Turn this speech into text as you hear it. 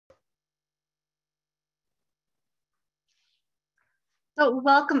So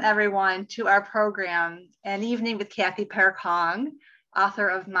welcome everyone to our program, An Evening with Cathy Park Hong, author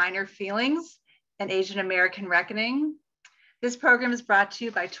of Minor Feelings, An Asian American Reckoning. This program is brought to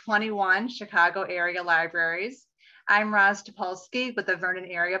you by 21 Chicago area libraries. I'm Roz Topolsky with the Vernon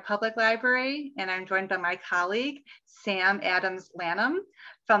Area Public Library, and I'm joined by my colleague, Sam Adams Lanham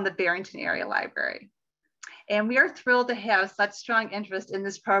from the Barrington Area Library. And we are thrilled to have such strong interest in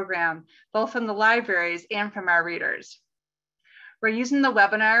this program, both from the libraries and from our readers. We're using the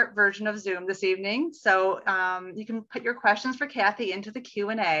webinar version of Zoom this evening, so you can put your questions for Cathy into the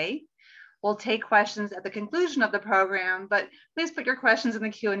Q&A. We'll take questions at the conclusion of the program, but please put your questions in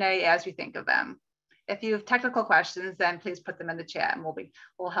the Q&A as we think of them. If you have technical questions, then please put them in the chat and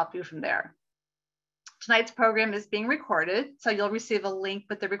we'll help you from there. Tonight's program is being recorded, so you'll receive a link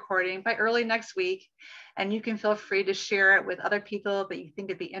with the recording by early next week, and you can feel free to share it with other people that you think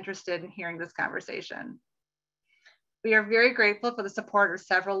would be interested in hearing this conversation. We are very grateful for the support of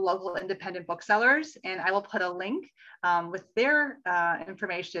several local independent booksellers, and I will put a link with their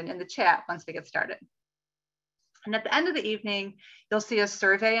information in the chat once we get started. And at the end of the evening, you'll see a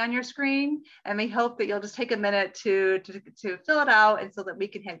survey on your screen, and we hope that you'll just take a minute to fill it out and so that we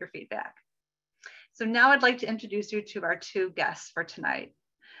can have your feedback. So now I'd like to introduce you to our two guests for tonight.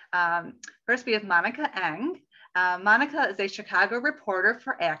 First, we have Monica Eng. Monica is a Chicago reporter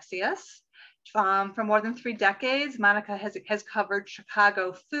for Axios. For more than 3 decades, Monica has covered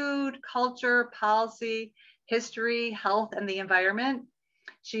Chicago food, culture, policy, history, health, and the environment.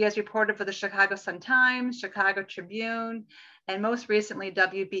 She has reported for the Chicago Sun-Times, Chicago Tribune, and most recently,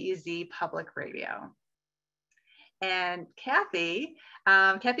 WBEZ Public Radio. And Cathy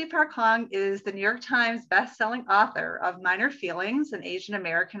Park Hong is the New York Times bestselling author of Minor Feelings, An Asian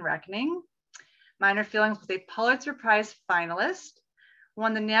American Reckoning. Minor Feelings was a Pulitzer Prize finalist,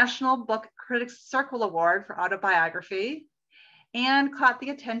 won the National Book Critics Circle Award for autobiography, and caught the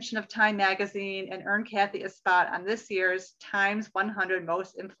attention of Time magazine and earned Cathy a spot on this year's Times 100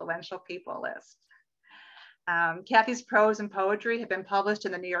 Most Influential People list. Cathy's prose and poetry have been published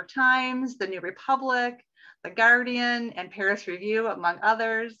in the New York Times, the New Republic, the Guardian, and Paris Review, among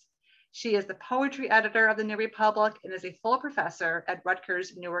others. She is the poetry editor of the New Republic and is a full professor at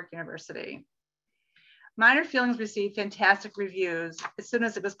Rutgers-Newark University. Minor Feelings received fantastic reviews as soon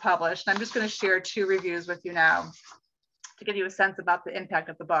as it was published. I'm just going to share 2 reviews with you now to give you a sense about the impact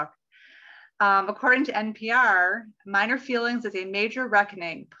of the book. According to NPR, Minor Feelings is a major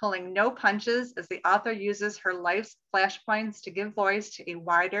reckoning, pulling no punches as the author uses her life's flashpoints to give voice to a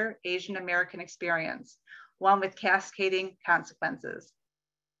wider Asian American experience, one with cascading consequences.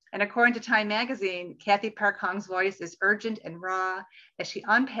 And according to Time magazine, Cathy Park Hong's voice is urgent and raw as she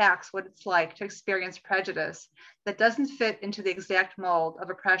unpacks what it's like to experience prejudice that doesn't fit into the exact mold of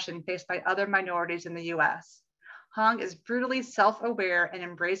oppression faced by other minorities in the US. Hong is brutally self-aware and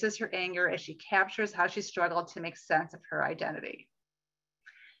embraces her anger as she captures how she struggled to make sense of her identity.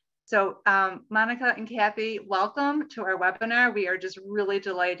 So Monica and Cathy, welcome to our webinar. We are just really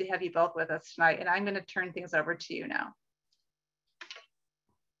delighted to have you both with us tonight, and I'm going to turn things over to you now.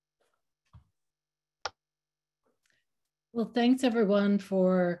 Well, thanks everyone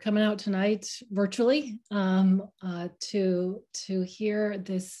for coming out tonight virtually to hear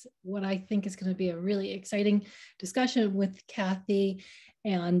this, what I think is going to be a really exciting discussion with Cathy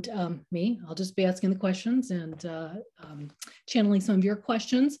and me. I'll just be asking the questions and channeling some of your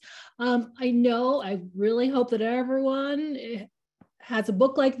questions. I really hope that everyone has a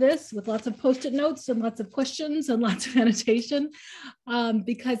book like this with lots of Post-it notes and lots of questions and lots of annotation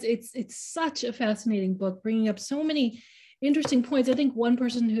because it's such a fascinating book, bringing up so many interesting points. I think one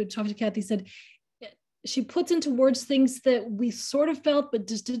person who talked to Cathy said she puts into words things that we sort of felt but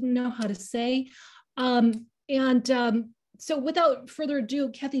just didn't know how to say. So without further ado,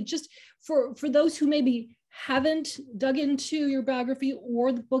 Cathy, just for those who maybe haven't dug into your biography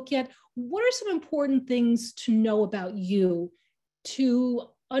or the book yet, what are some important things to know about you to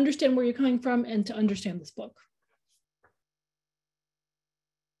understand where you're coming from and to understand this book?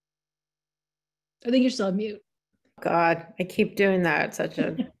 I think you're still on mute. God, I keep doing that. It's such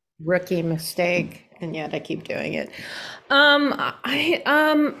a rookie mistake, and yet I keep doing it. I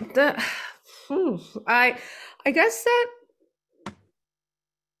guess that,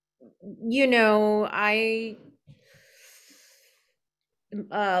 you know,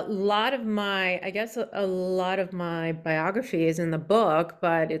 a lot of my biography is in the book,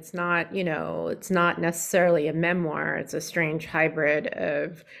 but it's not, it's not necessarily a memoir. It's a strange hybrid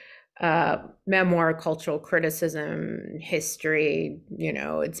of memoir, cultural criticism, history.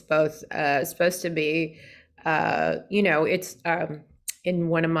 It's both supposed to be, it's in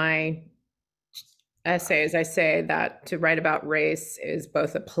one of my essays, I say that to write about race is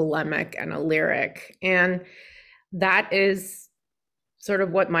both a polemic and a lyric. And that is sort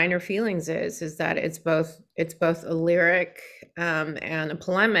of what Minor Feelings is that it's both a lyric and a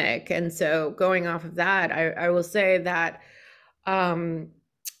polemic. And so going off of that, I will say that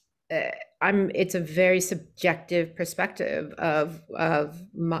it's a very subjective perspective of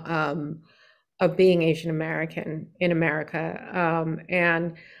being Asian American in America,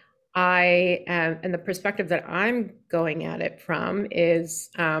 and and the perspective that I'm going at it from is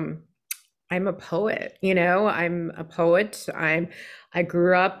I'm a poet. I'm a poet. I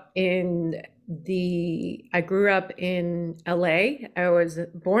grew up in LA. I was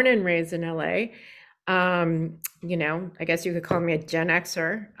born and raised in LA. I guess you could call me a Gen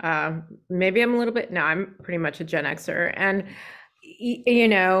Xer. Maybe I'm a little bit, no, I'm pretty much a Gen Xer. And,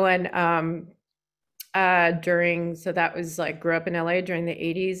 so that was like, grew up in LA during the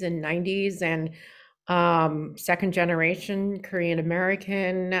 80s and 90s, and second generation Korean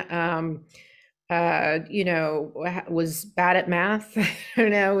American, was bad at math,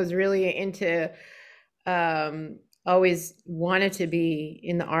 was really into, always wanted to be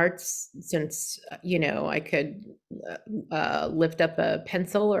in the arts since, I could lift up a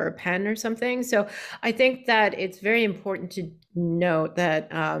pencil or a pen or something. So I think that it's very important to note that,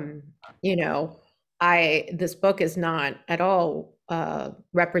 this book is not at all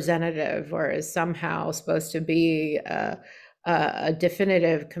representative or is somehow supposed to be a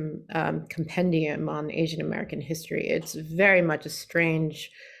definitive compendium on Asian American history. It's very much a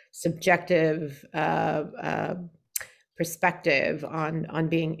strange, subjective perspective on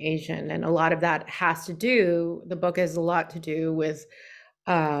being Asian, and a lot of that has to do. The book has a lot to do with,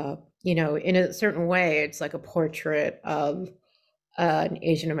 in a certain way, it's like a portrait of an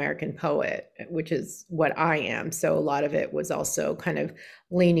Asian American poet, which is what I am. So a lot of it was also kind of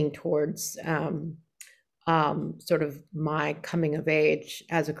leaning towards sort of my coming of age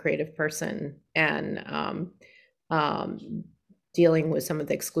as a creative person, and dealing with some of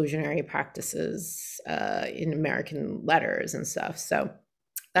the exclusionary practices in American letters and stuff. So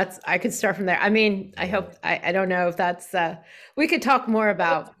I could start from there. I mean, I don't know if that's, we could talk more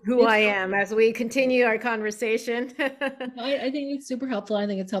about who I am as we continue our conversation. I think it's super helpful. I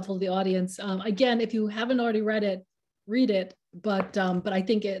think it's helpful to the audience. Again, if you haven't already read it, read it. But I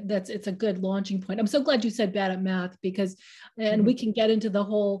think it's a good launching point. I'm so glad you said bad at math, because, and we can get into the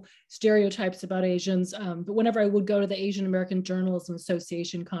whole stereotypes about Asians. But whenever I would go to the Asian American Journalism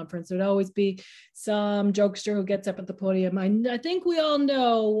Association conference, there'd always be some jokester who gets up at the podium. I think we all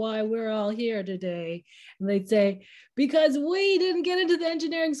know why we're all here today. And they'd say, because we didn't get into the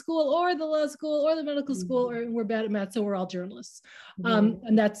engineering school or the law school or the medical school, or we're bad at math, so we're all journalists.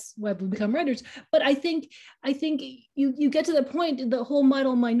 And that's why we become writers. But I think you get to the point, the whole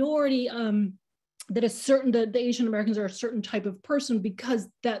minority, that the Asian Americans are a certain type of person, because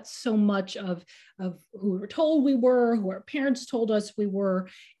that's so much of who we were told we were, who our parents told us we were,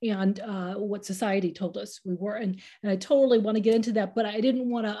 and what society told us we were. And I totally want to get into that, but I didn't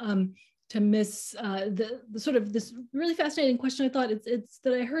want to miss the sort of this really fascinating question. I thought it's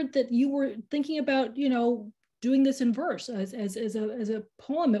that I heard that you were thinking about, doing this in verse as a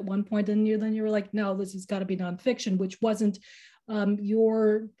poem at one point, and then you were like, no, this has got to be nonfiction, which wasn't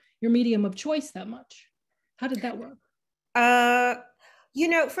your medium of choice that much. How did that work?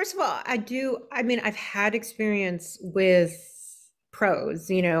 First of all, I've had experience with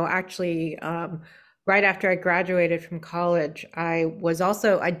prose, actually, right after I graduated from college, I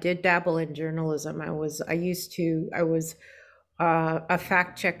did dabble in journalism. I was a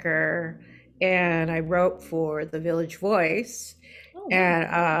fact checker, and I wrote for the Village Voice. Oh, and,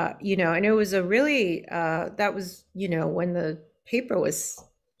 and it was a really, that was, when the paper was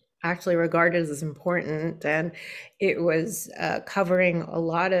actually regarded as important, and it was covering a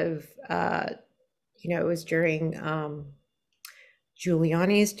lot of, it was during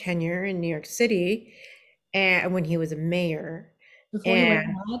Giuliani's tenure in New York City, and when he was a mayor. Before he went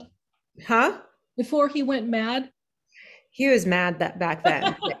mad? Huh? Before he went mad? He was mad that back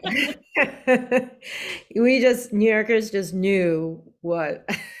then. New Yorkers just knew what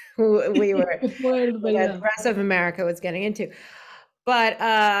we were, the rest of America was getting into. But,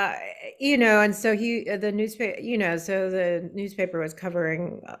 and so the newspaper was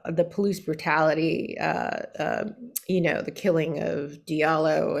covering the police brutality, the killing of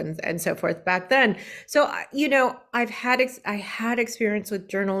Diallo and so forth back then. So, I had experience with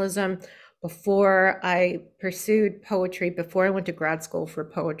journalism before I pursued poetry, before I went to grad school for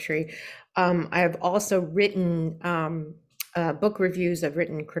poetry. I have also written book reviews, I've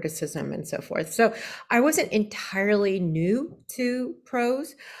written criticism and so forth. So I wasn't entirely new to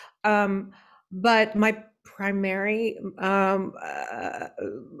prose. but my primary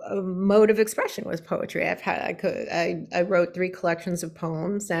mode of expression was poetry. I wrote 3 collections of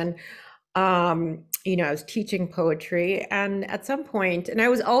poems, and I was teaching poetry, and at some point, and I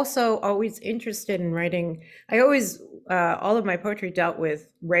was also always interested in writing. I always all of my poetry dealt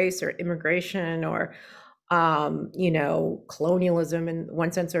with race or immigration or colonialism in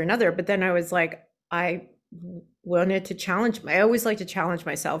one sense or another. But then I was like, I wanted to I always like to challenge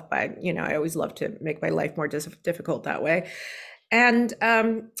myself by, I always love to make my life more difficult that way. And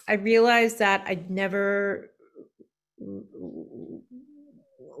I realized that I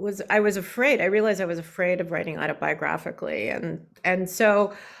was afraid. I realized I was afraid of writing autobiographically. And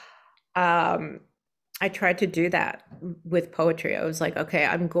so I tried to do that with poetry. I was like, okay,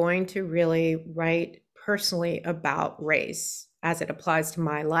 I'm going to really write personally about race as it applies to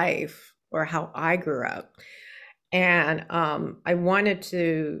my life or how I grew up. And I wanted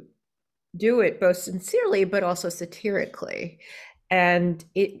to do it both sincerely, but also satirically. And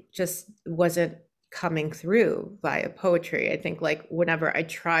it just wasn't coming through via poetry. I think like whenever I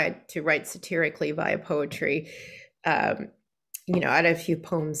tried to write satirically via poetry, I had a few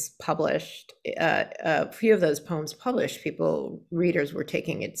poems published, a few of those poems published, readers were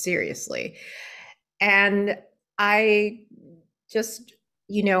taking it seriously. And I just,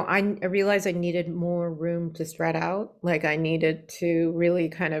 I realized I needed more room to spread out. Like I needed to really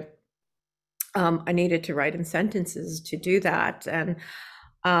kind of, I needed to write in sentences to do that. And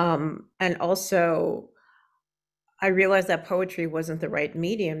also I realized that poetry wasn't the right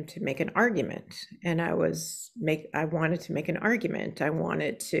medium to make an argument. And I wanted to make an argument.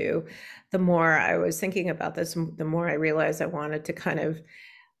 The more I was thinking about this, the more I realized I wanted to kind of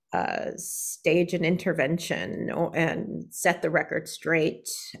stage an intervention and set the record straight,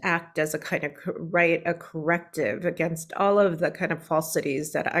 act as a kind of a corrective against all of the kind of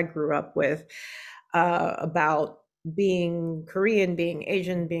falsities that I grew up with about being Korean, being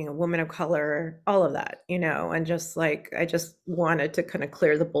Asian, being a woman of color, all of that, and just like, I just wanted to kind of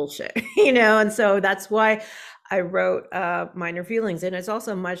clear the bullshit, and so that's why I wrote Minor Feelings. And it's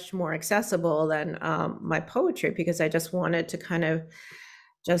also much more accessible than my poetry, because I just wanted to kind of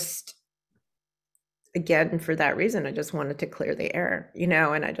again, for that reason, I just wanted to clear the air,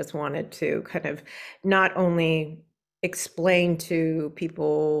 and I just wanted to kind of not only explain to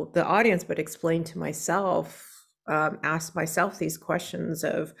people, the audience, but explain to myself, ask myself these questions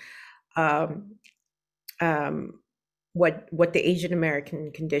of what the Asian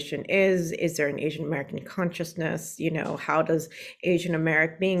American condition is there an Asian American consciousness? How does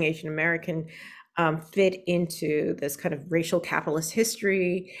being Asian American fit into this kind of racial capitalist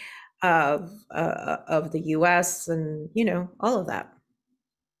history of the US, and all of that.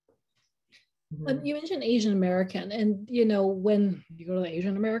 You mentioned Asian American, and when you go to the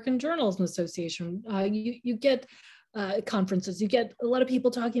Asian American Journalism Association, you get conferences, you get a lot of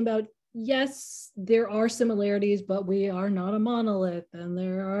people talking about, yes, there are similarities, but we are not a monolith, and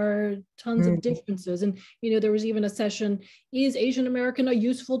there are tons of differences. And there was even a session, is Asian American a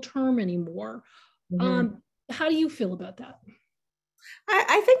useful term anymore? How do you feel about that?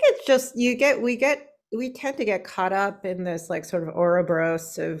 I think it's just we tend to get caught up in this like sort of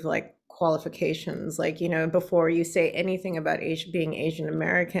Ouroboros of like qualifications, like before you say anything about being Asian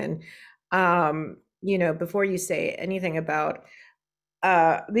American, before you say anything about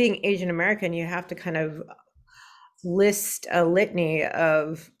being Asian American, you have to kind of list a litany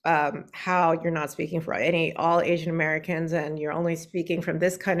of how you're not speaking for all Asian Americans, and you're only speaking from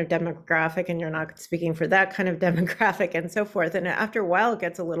this kind of demographic, and you're not speaking for that kind of demographic, and so forth. And after a while, it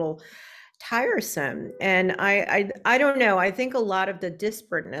gets a little tiresome. And I don't know. I think a lot of the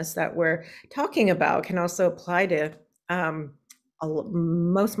disparateness that we're talking about can also apply to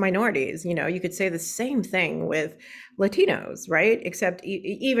most minorities. You could say the same thing with Latinos, right? Except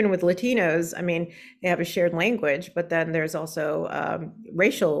even with Latinos, I mean, they have a shared language, but then there's also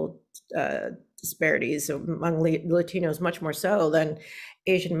racial disparities among Latinos, much more so than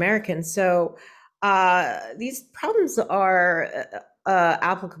Asian Americans. So these problems are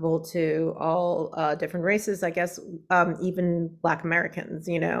applicable to all different races, I guess, even Black Americans,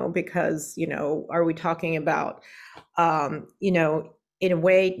 because, are we talking about, in a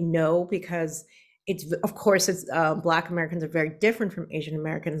way, no, because of course, Black Americans are very different from Asian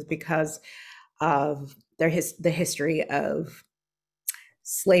Americans because of the history of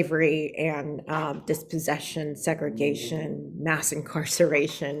slavery and dispossession, segregation, mass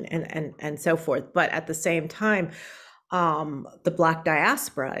incarceration, and so forth. But at the same time, the Black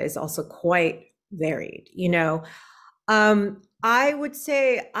diaspora is also quite varied, I would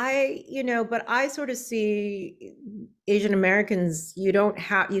say but I sort of see Asian Americans, you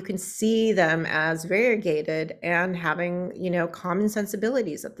can see them as variegated and having, common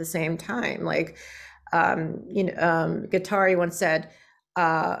sensibilities at the same time. Like, Guattari once said,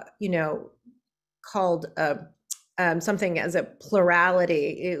 called something as a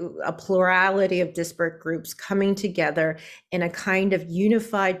plurality of disparate groups coming together in a kind of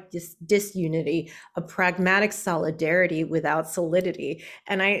unified disunity, a pragmatic solidarity without solidity.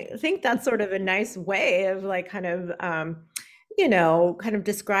 And I think that's sort of a nice way of like kind of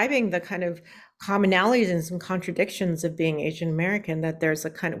describing the kind of commonalities and some contradictions of being Asian American, that there's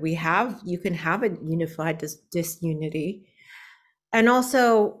a kind of you can have a unified disunity. And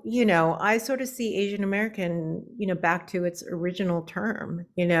also, I sort of see Asian American, back to its original term,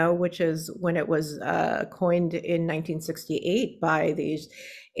 which is when it was coined in 1968 by these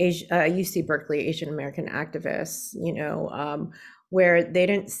UC Berkeley Asian American activists, where they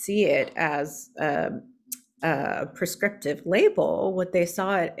didn't see it as a prescriptive label. What they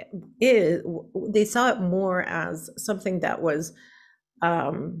saw they saw it more as something that was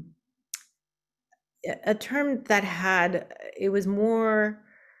a term that it was more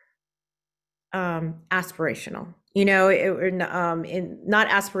aspirational, not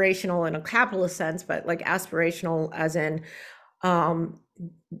aspirational in a capitalist sense, but like aspirational as in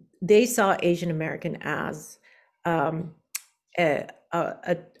they saw Asian American as an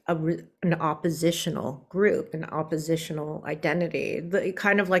oppositional group, an oppositional identity,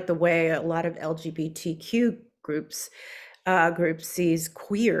 kind of like the way a lot of LGBTQ groups sees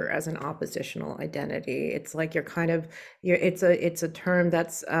queer as an oppositional identity. It's like it's a term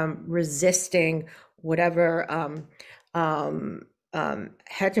that's resisting whatever hegemons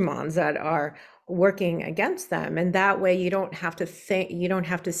that are working against them. And that way you don't have to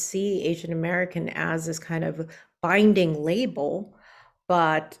see Asian American as this kind of binding label,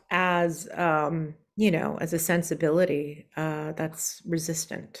 but as as a sensibility that's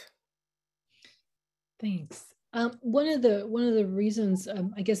resistant. Thanks. One of the reasons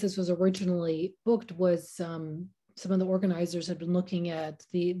I guess this was originally booked was some of the organizers had been looking at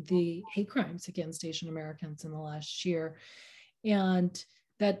the hate crimes against Asian Americans in the last year, and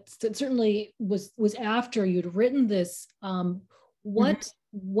that certainly was after you'd written this. What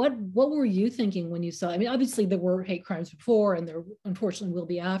were you thinking when you saw? I mean, obviously there were hate crimes before, and there unfortunately will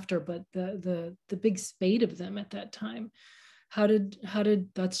be after, but the big spate of them at that time. How did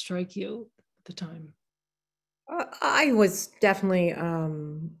that strike you at the time? I was definitely,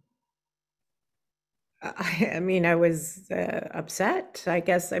 I was upset, I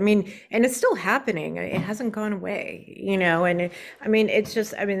guess. And it's still happening. It hasn't gone away, and it's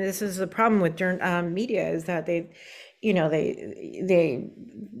just, this is the problem with media, is that they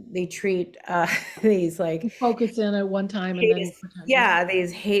treat these like focus in at one time and then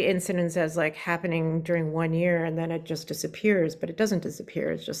these hate incidents as like happening during 1 year, and then it just disappears. But it doesn't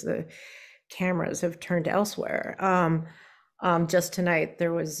disappear. It's just the cameras have turned elsewhere. Just tonight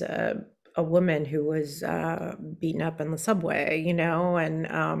there was a woman who was beaten up in the subway,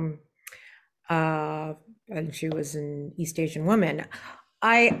 and she was an East Asian woman.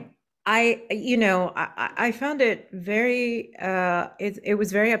 I found it very it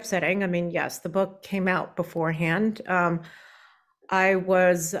was very upsetting. Yes, the book came out beforehand. I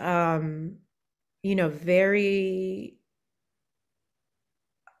was very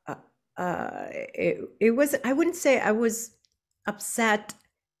it was, I wouldn't say I was upset,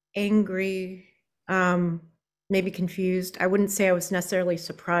 angry, maybe confused. I wouldn't say I was necessarily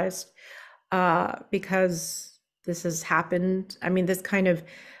surprised, because this has happened. This kind of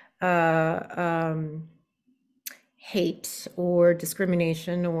hate or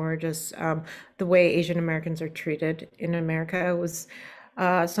discrimination, or just the way Asian Americans are treated in America, was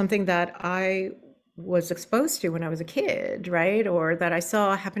something that I was exposed to when I was a kid, right? Or that I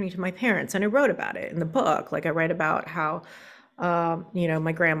saw happening to my parents, and I wrote about it in the book. Like I write about how,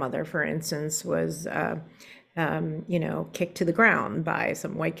 my grandmother, for instance, was, kicked to the ground by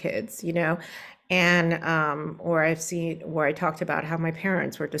some white kids, and or I've seen where I talked about how my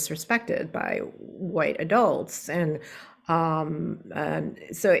parents were disrespected by white adults, and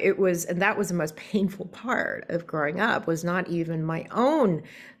so it was, and that was the most painful part of growing up, was not even my own,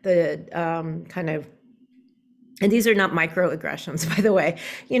 kind of, and these are not microaggressions, by the way,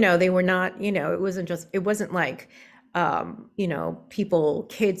 they were not, it wasn't like,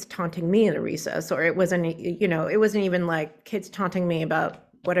 kids taunting me in the recess, or it wasn't even like kids taunting me about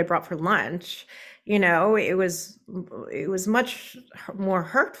what I brought for lunch. It was much more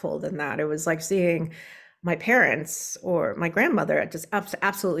hurtful than that. It was like seeing my parents or my grandmother just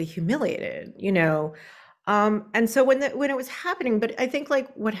absolutely humiliated, And so when it was happening, but I think like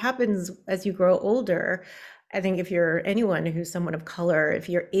what happens as you grow older, I think if you're anyone who's someone of color, if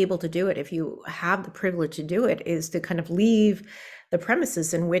you're able to do it, if you have the privilege to do it, is to kind of leave the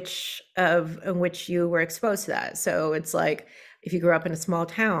premises in which you were exposed to that. So it's like if you grew up in a small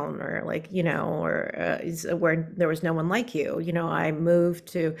town, or like, you know, or where there was no one like you, you know, I moved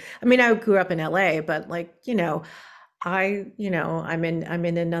to, I mean, I grew up in LA, but like, you know, I'm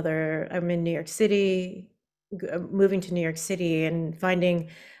in New York City, moving to New York City and finding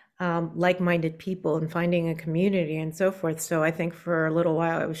like-minded people and finding a community and so forth. So I think for a little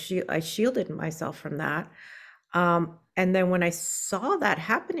while I shielded myself from that. And then when I saw that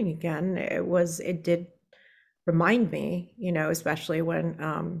happening again, it did remind me, you know, especially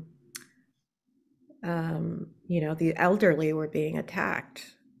when you know, the elderly were being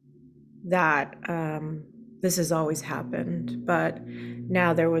attacked, that this has always happened, but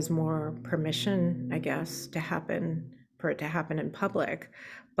now there was more permission, I guess, for it to happen in public.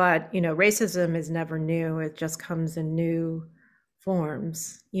 But, you know, racism is never new. It just comes in new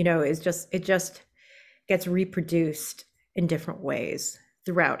forms. You know, it just gets reproduced in different ways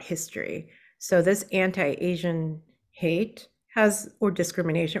throughout history. So this anti-Asian hate or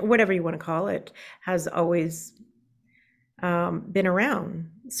discrimination, or whatever you want to call it, has always been around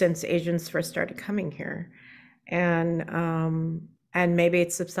since Asians first started coming here. And maybe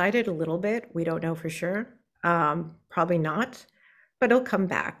it's subsided a little bit. We don't know for sure. Probably not, but it'll come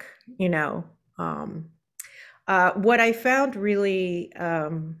back, you know. What I found really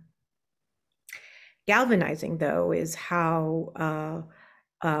galvanizing, though, is how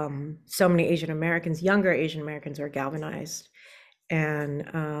so many Asian Americans, younger Asian Americans, are galvanized.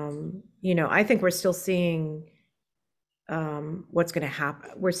 And, you know, I think we're still seeing what's going to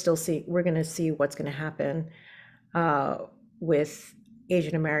happen. We're going to see what's going to happen with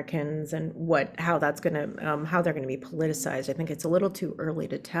Asian Americans and how they're going to be politicized. I think it's a little too early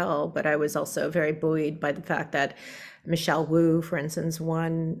to tell, but I was also very buoyed by the fact that Michelle Wu, for instance,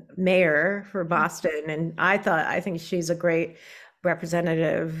 won mayor for Boston, and I think she's a great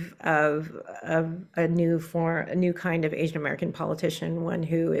representative of a new kind of Asian American politician, one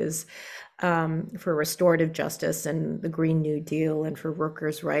who is for restorative justice and the Green New Deal and for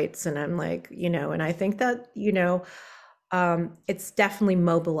workers' rights. And I'm like, you know, and I think that, you know, it's definitely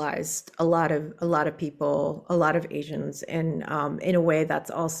mobilized a lot of people, a lot of Asians, in a way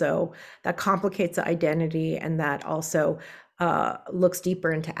that complicates the identity, and that also looks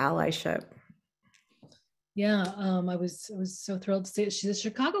deeper into allyship. Yeah, I was so thrilled to see it. She's a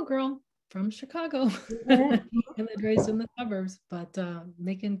Chicago girl from Chicago, and raised in the suburbs, but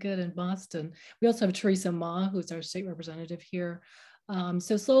making good in Boston. We also have Teresa Ma, who's our state representative here.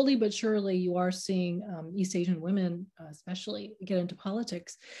 So slowly but surely, you are seeing East Asian women, especially, get into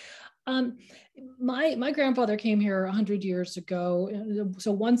politics. My grandfather came here 100 years ago.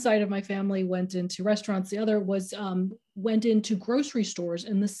 So one side of my family went into restaurants. The other went into grocery stores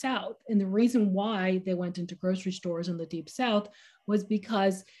in the South. And the reason why they went into grocery stores in the Deep South was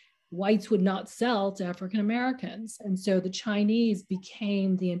because whites would not sell to African Americans. And so the Chinese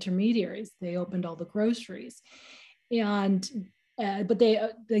became the intermediaries. They opened all the groceries. But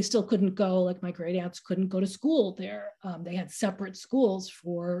they still couldn't go, like my great aunts couldn't go to school there. They had separate schools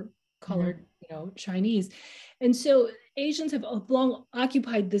for colored, you know, Chinese. And so Asians have long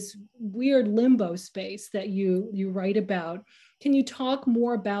occupied this weird limbo space that you write about. Can you talk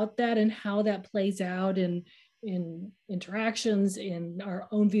more about that and how that plays out in interactions, in our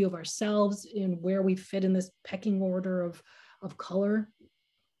own view of ourselves, in where we fit in this pecking order of color?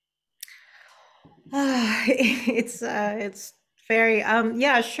 It's very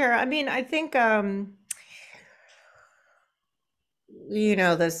yeah, sure. I mean, I think you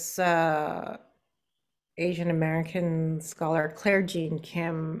know, this Asian American scholar Claire Jean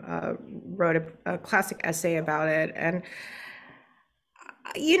Kim wrote a classic essay about it. And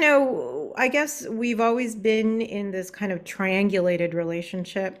you know, I guess we've always been in this kind of triangulated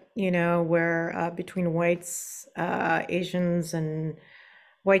relationship, you know, where between whites, Asians, and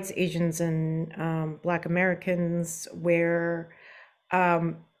Black Americans, where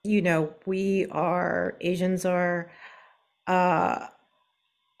you know, Asians are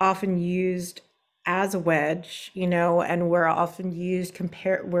often used as a wedge, you know, and we're also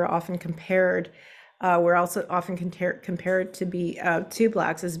often compared to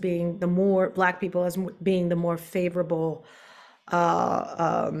Blacks as being Black people as being the more favorable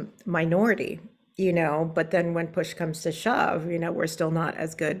minority, you know. But then when push comes to shove, you know, we're still not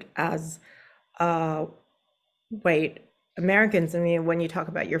as good as white Americans. I mean, when you talk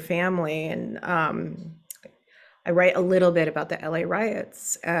about your family, and I write a little bit about the LA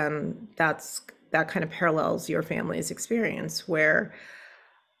riots, and that's that kind of parallels your family's experience, where,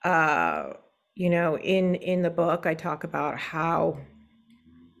 you know, in the book, I talk about how,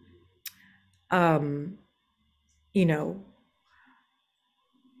 you know,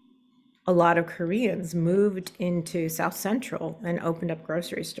 a lot of Koreans moved into South Central and opened up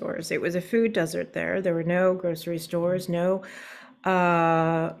grocery stores. It was a food desert there. There were no grocery stores, no,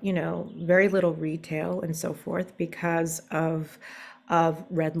 you know, very little retail and so forth because of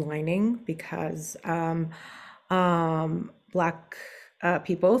redlining, because Black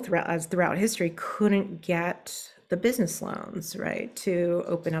people throughout history couldn't get the business loans, right, to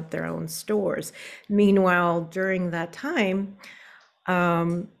open up their own stores. Meanwhile, during that time,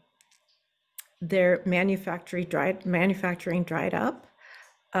 their manufacturing dried up.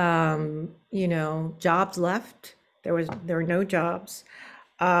 You know, jobs left. There were no jobs.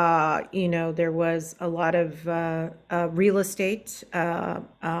 You know, there was a lot of real estate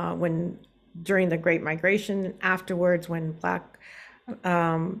when during the Great Migration. Afterwards, when Black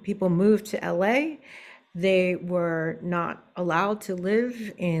people moved to LA, they were not allowed to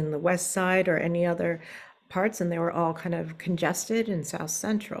live in the West Side or any other parts, and they were all kind of congested in South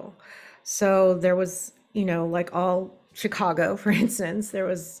Central. So there was, you know, like all Chicago, for instance, there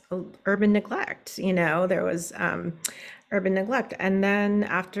was urban neglect, you know, there was urban neglect. And then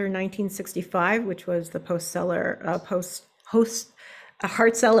after 1965, which was the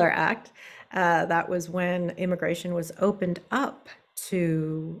Hart-Celler Act, that was when immigration was opened up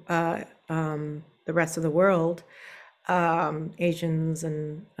to the rest of the world, Asians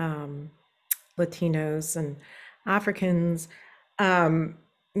and Latinos and Africans.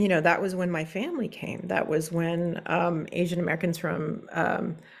 You know, that was when my family came. That was when Asian Americans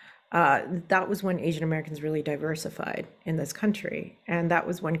that was when Asian Americans really diversified in this country. And that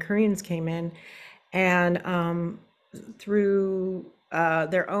was when Koreans came in, and through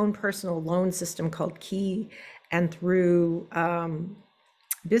their own personal loan system called Key, and through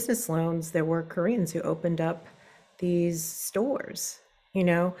business loans, there were Koreans who opened up these stores, you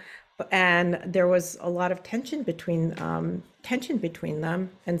know, and there was a lot of tension between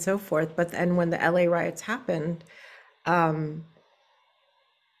them and so forth. But then when the LA riots happened, a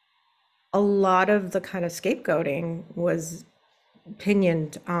lot of the kind of scapegoating was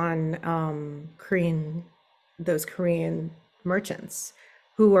pinioned on those Korean merchants,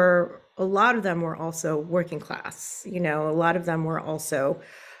 who were, a lot of them were also working class, you know, a lot of them were also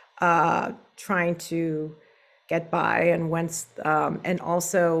trying to get by. And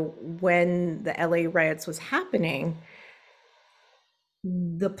also when the LA riots was happening,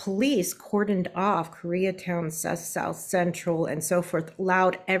 the police cordoned off Koreatown, South Central, and so forth,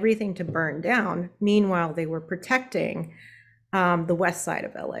 allowed everything to burn down. Meanwhile, they were protecting the west side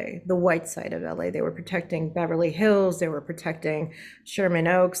of LA, the white side of LA. They were protecting Beverly Hills, they were protecting Sherman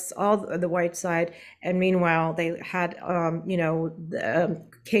Oaks, all the white side. And meanwhile, they had, you know, the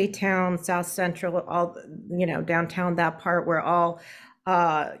K-Town, South Central, all, you know, downtown, that part where all,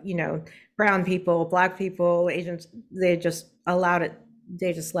 you know, brown people, Black people, Asians, they just allowed it,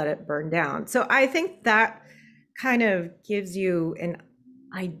 they just let it burn down. So I think that kind of gives you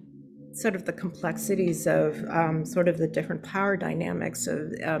sort of the complexities of sort of the different power dynamics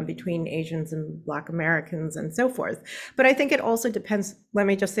of between Asians and Black Americans and so forth. But I think it also depends, let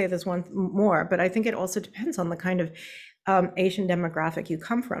me just say this one more, but I think it also depends on the kind of Asian demographic you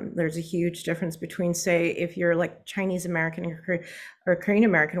come from. There's a huge difference between, say, if you're like Chinese American or Korean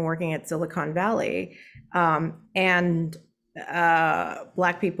American working at Silicon Valley, and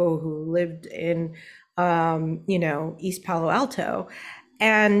Black people who lived in, you know, East Palo Alto.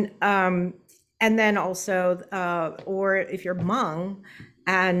 And then also, or if you're Hmong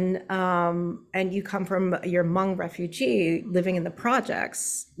and you come from, you're Hmong refugee living in the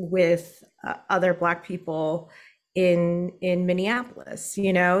projects with other Black people in Minneapolis,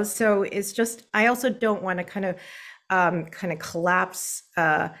 you know. So it's just, I also don't want to kind of collapse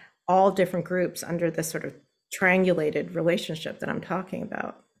all different groups under this sort of triangulated relationship that I'm talking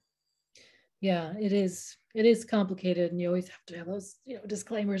about. Yeah, it is complicated, and you always have to have those, you know,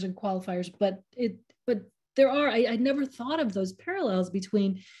 disclaimers and qualifiers, but there are, I never thought of those parallels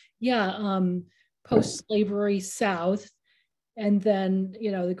between, post-slavery South, and then,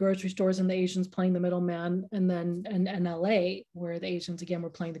 you know, the grocery stores and the Asians playing the middleman, and then and LA, where the Asians again were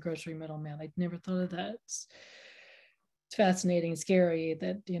playing the grocery middleman. I'd never thought of that. It's fascinating, scary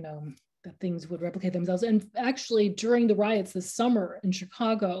that, you know, that things would replicate themselves. And actually, during the riots this summer in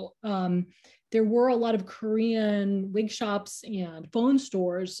Chicago, there were a lot of Korean wig shops and phone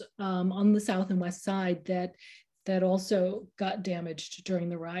stores on the South and West Side that also got damaged during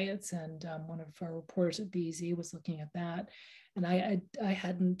the riots. And one of our reporters at BZ was looking at that. And I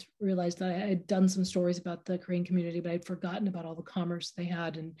hadn't realized that. I had done some stories about the Korean community, but I'd forgotten about all the commerce they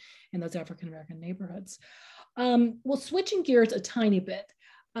had in those African American neighborhoods. Well, switching gears a tiny bit,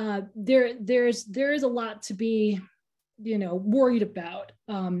 there is a lot to be, worried about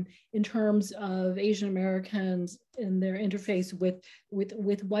in terms of Asian Americans and their interface with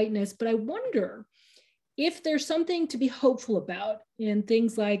whiteness. But I wonder if there's something to be hopeful about in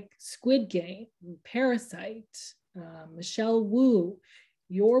things like Squid Game, Parasite, Michelle Wu,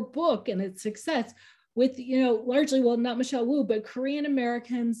 your book and its success with, largely, well, not Michelle Wu, but Korean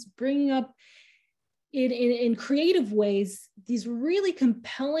Americans bringing up in creative ways these really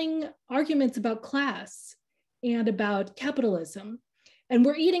compelling arguments about class and about capitalism, and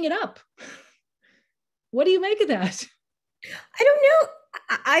we're eating it up. What do you make of that? I don't know.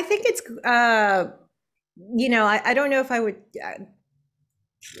 I think it's, I don't know if I would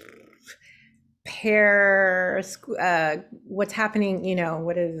pair what's happening,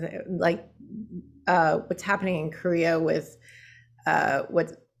 what is it, like what's happening in Korea with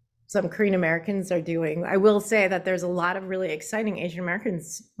what some Korean Americans are doing. I will say that there's a lot of really exciting Asian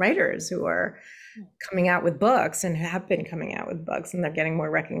Americans writers who are coming out with books and have been coming out with books, and they're getting more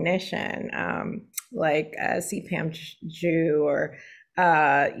recognition, like C. Pam Ju, or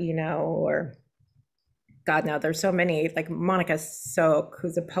or God, no, there's so many, like Monica Sok,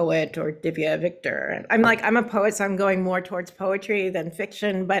 who's a poet, or Divya Victor. I'm a poet, so I'm going more towards poetry than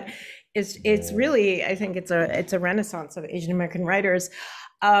fiction, but it's really, I think it's a renaissance of Asian American writers.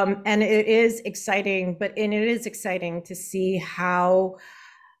 And it is exciting, it is exciting to see how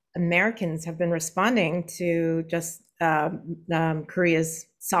Americans have been responding to just Korea's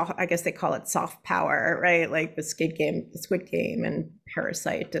soft, I guess they call it soft power, right? Like the Squid Game and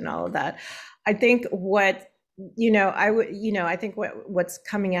Parasite and all of that. I think what's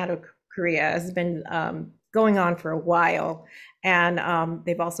coming out of Korea has been going on for a while. And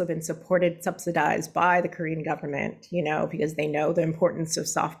they've also been subsidized by the Korean government, because they know the importance of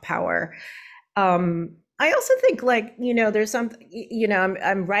soft power. I also think, there's something,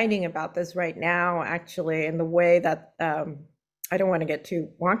 I'm writing about this right now, actually, in the way that, I don't want to get too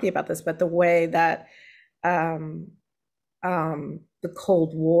wonky about this, but the way that the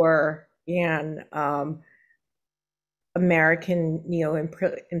Cold War and American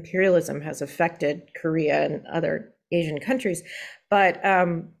neo-imperialism has affected Korea and other Asian countries. But,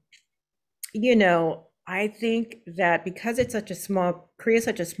 I think that because Korea is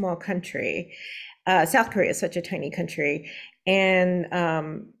such a small country, South Korea is such a tiny country, and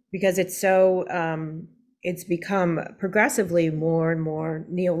because it's become progressively more and more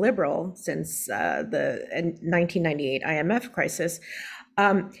neoliberal since the 1998 IMF crisis.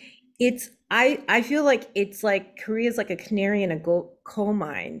 I feel like it's like Korea is like a canary in a coal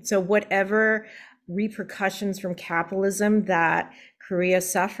mine. So whatever repercussions from capitalism that Korea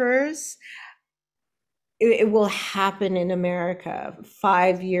suffers, it will happen in America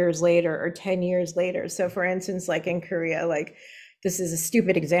 5 years later or 10 years later. So for instance, like in Korea, like this is a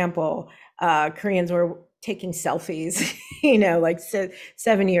stupid example, Koreans were taking selfies, like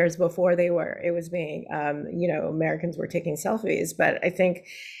 7 years before it was being, Americans were taking selfies. But I think,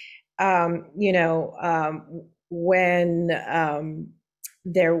 when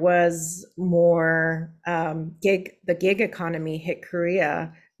there was more the gig economy hit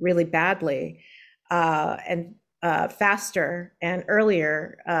Korea really badly, and faster and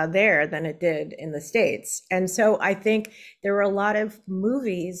earlier there than it did in the States. And so I think there were a lot of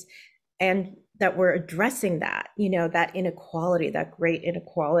movies and that were addressing that, that inequality, that great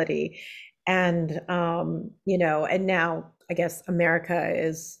inequality. And, and now I guess America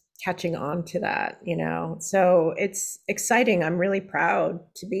is catching on to that, so it's exciting. I'm really proud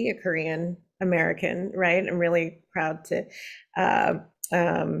to be a Korean American, right? I'm really proud to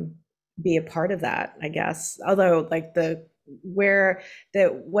be a part of that, I guess. Although like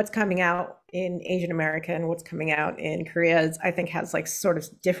what's coming out in Asian America and what's coming out in Korea I think has like sort of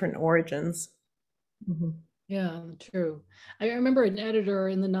different origins. Mm-hmm. Yeah, true. I remember an editor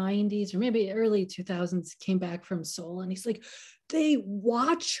in the 90s or maybe early 2000s came back from Seoul, and he's like, they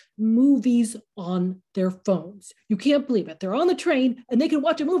watch movies on their phones. You can't believe it. They're on the train and they can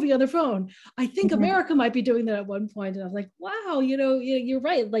watch a movie on their phone. I think America might be doing that at one point. And I was like, wow, you're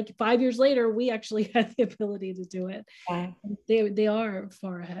right. Like 5 years later, we actually had the ability to do it. Yeah. They are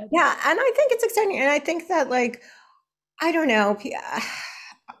far ahead. Yeah. And I think it's exciting. And I think that, like, I don't know,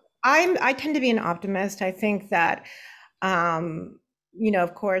 I tend to be an optimist. I think that,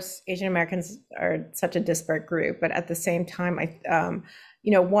 of course, Asian Americans are such a disparate group, but at the same time,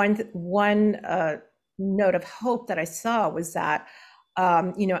 one note of hope that I saw was that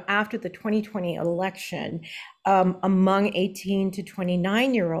after the 2020 election, among 18 to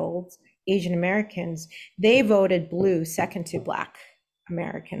 29-year-olds, Asian Americans, they voted blue second to Black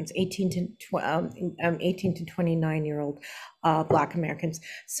Americans, 18 to 29-year-old Black Americans.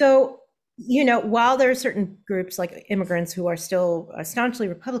 So, while there are certain groups like immigrants who are still staunchly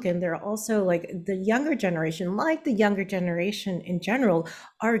Republican, there are also like the younger generation in general,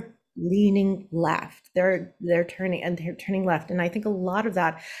 are leaning left. They're turning left. And I think a lot of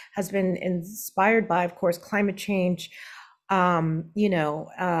that has been inspired by, of course, climate change, but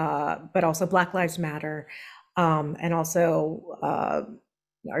also Black Lives Matter, and also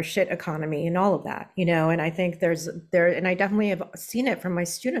our shit economy and all of that, and I think and I definitely have seen it from my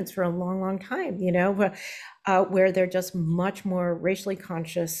students for a long time, where they're just much more racially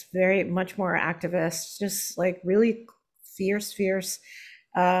conscious, very much more activists, just like really fierce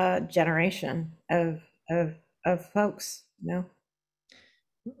generation of folks,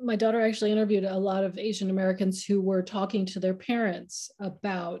 My daughter actually interviewed a lot of Asian Americans who were talking to their parents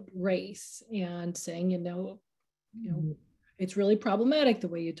about race and saying, Mm-hmm. it's really problematic the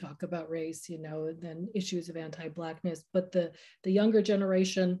way you talk about race, and then issues of anti-Blackness. But the younger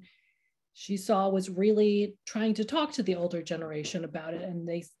generation she saw was really trying to talk to the older generation about it, and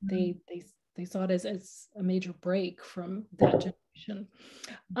they saw it as a major break from that generation.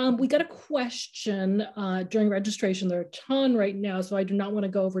 We got a question during registration. There are a ton right now, so I do not want to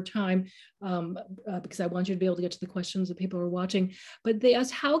go over time because I want you to be able to get to the questions that people are watching. But they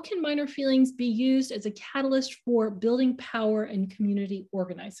asked, how can minor feelings be used as a catalyst for building power and community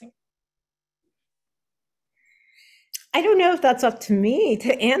organizing? I don't know if that's up to me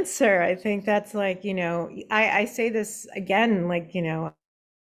to answer. I think that's like, I say this again, like,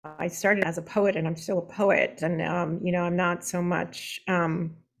 I started as a poet and I'm still a poet, and I'm not so much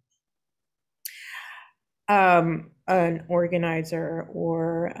an organizer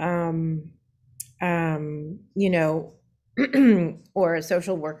or or a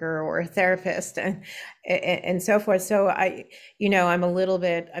social worker or a therapist and so forth. So I'm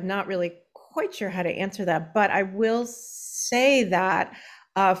not really quite sure how to answer that, but I will say that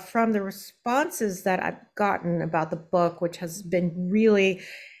from the responses that I've gotten about the book, which has been really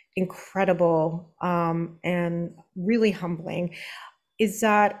incredible and really humbling, is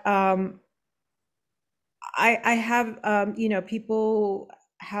that I have, people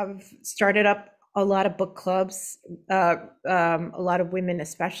have started up a lot of book clubs, a lot of women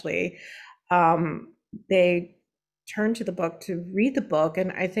especially. They turn to the book to read the book.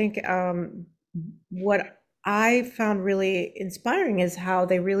 And I think what I found really inspiring is how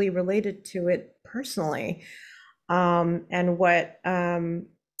they really related to it personally. And what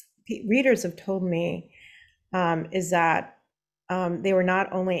readers have told me is that they were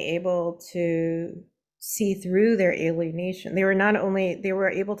not only able to see through their alienation, they were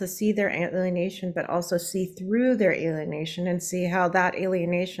able to see their alienation, but also see through their alienation and see how that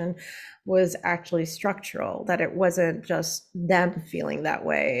alienation was actually structural, that it wasn't just them feeling that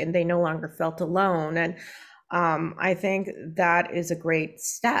way and they no longer felt alone. And I think that is a great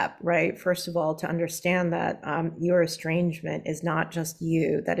step, right? First of all, to understand that your estrangement is not just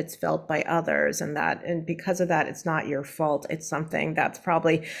you, that it's felt by others, and because of that, it's not your fault. It's something that's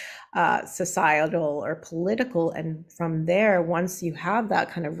probably societal or political. And from there, once you have that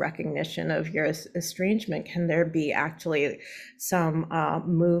kind of recognition of your estrangement, can there be actually some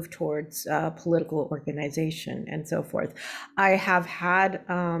move towards political organization and so forth? I have had,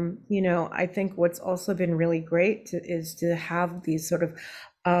 I think what's also been really great is to have these sort of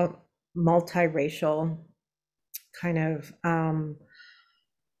multiracial kind of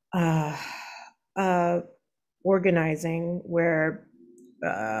organizing where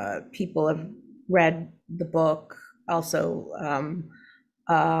people have read the book, also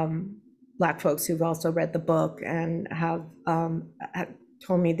Black folks who've also read the book and have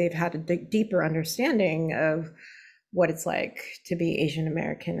told me they've had a deeper understanding of what it's like to be Asian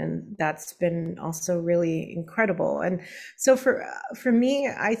American, and that's been also really incredible. And so for me,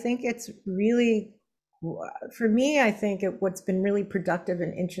 I think what's been really productive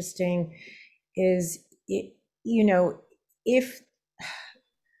and interesting is if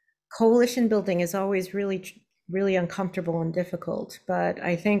coalition building is always really uncomfortable and difficult, but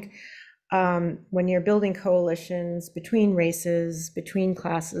I think when you're building coalitions between races, between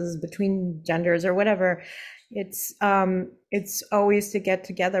classes, between genders, or whatever, it's always to get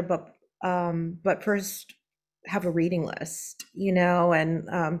together, but first have a reading list,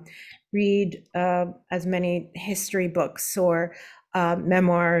 and read as many history books or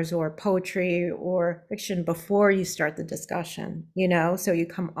memoirs or poetry or fiction before you start the discussion, so you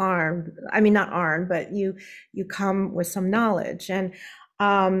come armed. I mean, not armed, but you come with some knowledge. And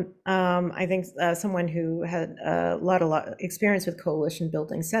I think someone who had a lot of experience with coalition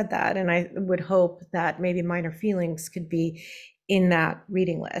building said that, and I would hope that maybe Minor Feelings could be in that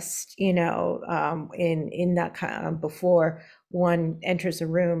reading list, in that kind of, before one enters a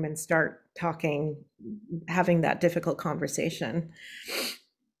room and start talking, having that difficult conversation.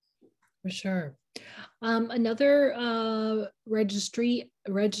 For sure. Another registered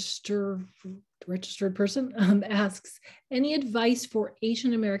person asks, any advice for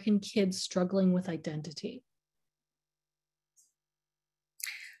Asian American kids struggling with identity?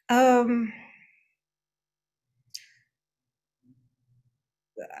 In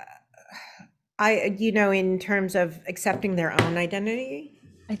terms of accepting their own identity.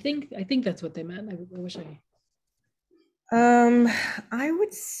 I think that's what they meant. I wish I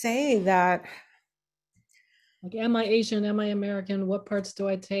would say that, like, am I Asian? Am I American? What parts do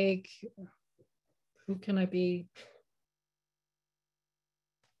I take? Who can I be?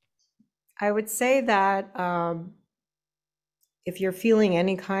 I would say that if you're feeling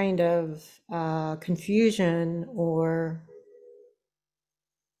any kind of confusion or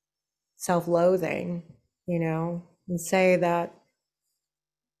self-loathing, and say that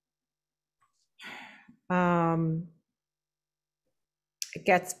it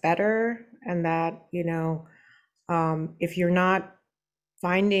gets better, and that, if you're not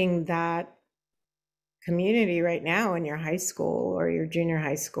finding that community right now in your high school or your junior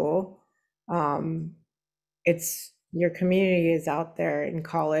high school, it's your community is out there in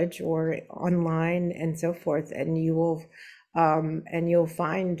college or online and so forth, and you'll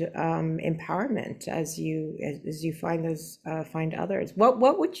find empowerment as you find others.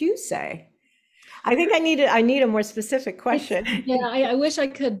 What would you say? I think I need a more specific question. Yeah, I wish I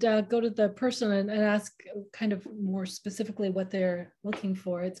could go to the person and ask kind of more specifically what they're looking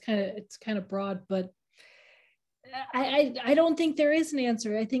for. It's kind of broad, but I don't think there is an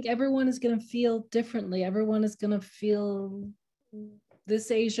answer. I think everyone is going to feel differently. Everyone is going to feel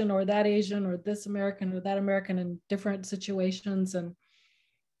this Asian or that Asian or this American or that American in different situations, and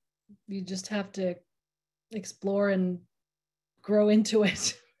you just have to explore and grow into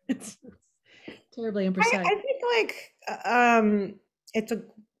it. It's terribly imprecise. I think it's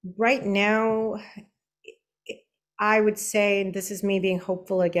right now, I would say, and this is me being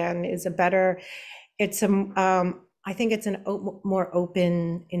hopeful again, I think it's a more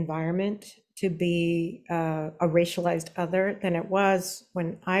open environment to be a racialized other than it was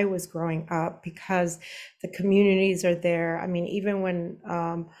when I was growing up, because the communities are there. I mean, even when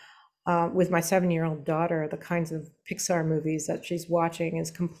with my 7-year-old daughter, the kinds of Pixar movies that she's watching is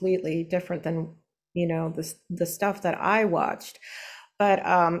completely different than the stuff that I watched. But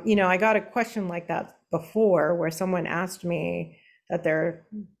I got a question like that before, where someone asked me that their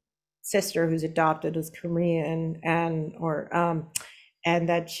sister, who's adopted, is Korean, and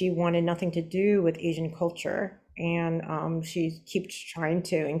that she wanted nothing to do with Asian culture, and she keeps trying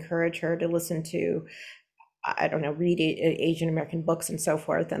to encourage her to listen to, I don't know, read Asian American books and so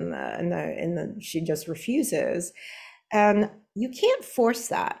forth, and she just refuses. And you can't force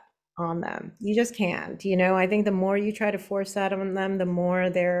that on them. You just can't. I think the more you try to force that on them, the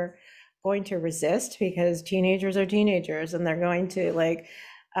more they're going to resist, because teenagers are teenagers, and they're going to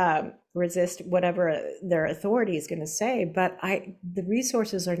resist whatever their authority is going to say. But the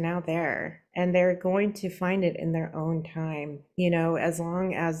resources are now there, and they're going to find it in their own time, as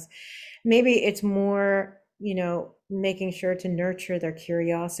long as maybe it's more, making sure to nurture their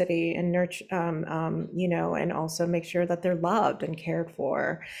curiosity and nurture, and also make sure that they're loved and cared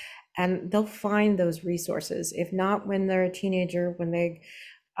for. And they'll find those resources, if not when they're a teenager, when they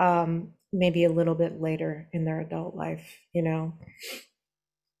maybe a little bit later in their adult life,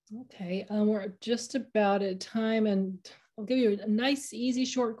 Okay, we're just about at time, and I'll give you a nice, easy,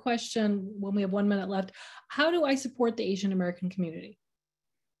 short question when we have 1 minute left. How do I support the Asian American community?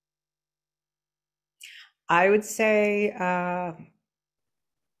 I would say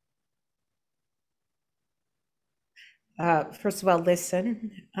first of all,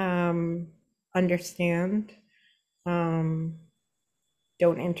 listen, understand, don't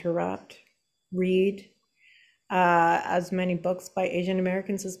interrupt, read as many books by Asian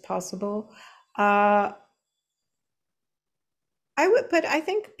Americans as possible. But I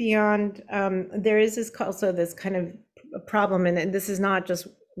think beyond, there is also this kind of problem, and this is not just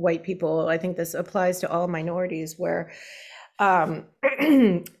white people. I think this applies to all minorities, where, a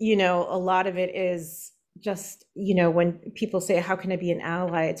lot of it is just, when people say, how can I be an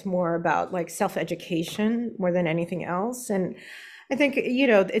ally? It's more about self-education more than anything else. And I think, you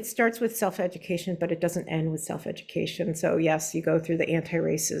know, it starts with self-education, but it doesn't end with self-education. So yes, you go through the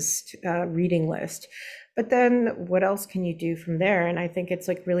anti-racist reading list, but then what else can you do from there? And I think it's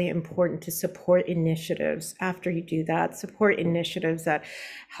like really important to support initiatives after you do that, support initiatives that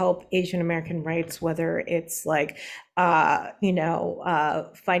help Asian American rights, whether it's like,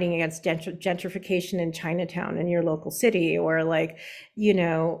 fighting against gentrification in Chinatown in your local city, or like, you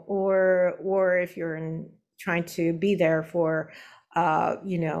know, or if you're trying to be there for Black,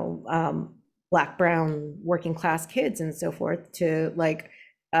 brown, working class kids and so forth, to like,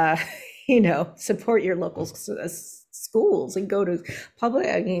 uh, support your local schools and go to public,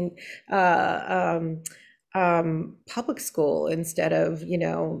 public school instead of,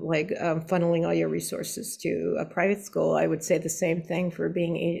 funneling all your resources to a private school. I would say the same thing for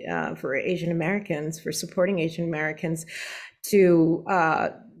being, for Asian Americans, for supporting Asian Americans to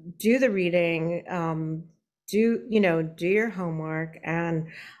do the reading, do your homework and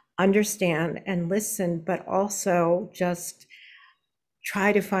understand and listen, but also just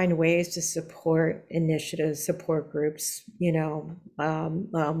try to find ways to support initiatives, support groups,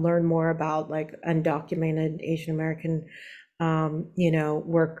 learn more about like undocumented Asian American,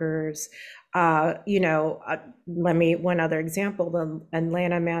 workers. One other example, the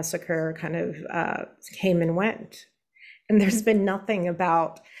Atlanta massacre kind of came and went. And there's been nothing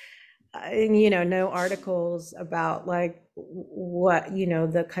about, no articles about like what,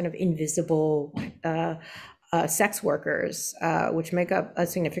 the kind of invisible sex workers, which make up a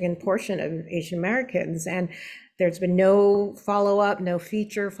significant portion of Asian Americans. And there's been no follow-up, no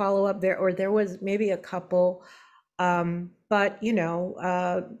feature follow-up there, or there was maybe a couple, but,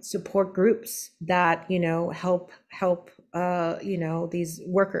 support groups that, help, these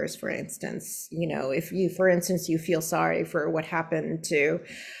workers, for instance, if you, for instance, you feel sorry for what happened to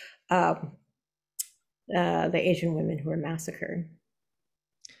the Asian women who were massacred.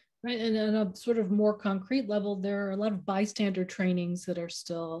 Right, and on a sort of more concrete level, there are a lot of bystander trainings that are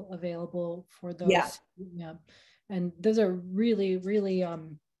still available for those. Yeah. And those are really, really, I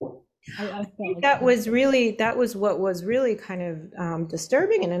felt that was what was really kind of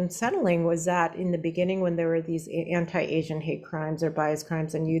disturbing and unsettling, was that in the beginning, when there were these anti-Asian hate crimes or bias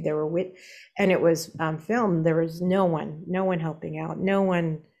crimes, and and it was filmed, there was no one helping out, no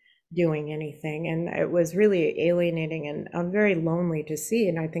one doing anything, and it was really alienating and very lonely to see.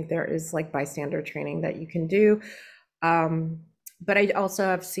 And I think there is like bystander training that you can do, but I also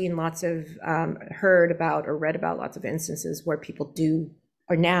have seen lots of heard about or read about lots of instances where people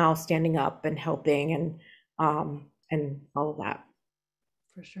are now standing up and helping and all of that.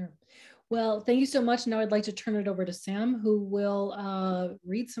 For sure. Well, thank you so much. Now I'd like to turn it over to Sam, who will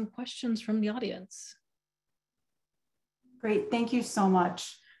read some questions from the audience. Great, thank you so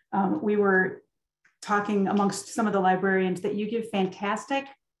much. We were talking amongst some of the librarians that you give fantastic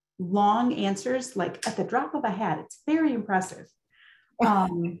long answers, like at the drop of a hat. It's very impressive.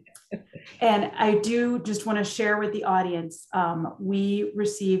 And I do just want to share with the audience, we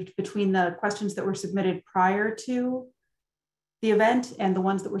received, between the questions that were submitted prior to the event and the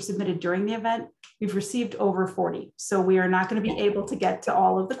ones that were submitted during the event, we've received over 40. So we are not going to be able to get to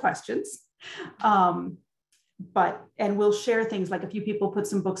all of the questions. And we'll share things, like a few people put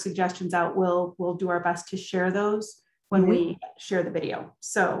some book suggestions out. We'll do our best to share those when we share the video.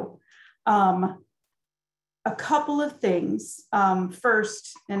 So a couple of things.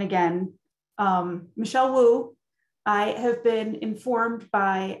 First, and again, Michelle Wu, I have been informed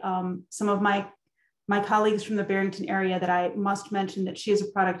by some of my colleagues from the Barrington area that I must mention that she is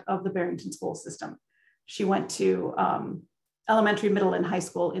a product of the Barrington school system. She went to elementary, middle, and high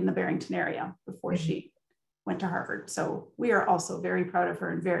school in the Barrington area before she went to Harvard. So we are also very proud of her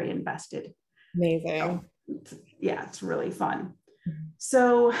and very invested. Amazing. So, yeah, it's really fun.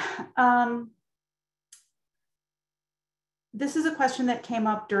 So this is a question that came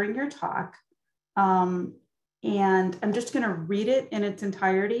up during your talk. And I'm just going to read it in its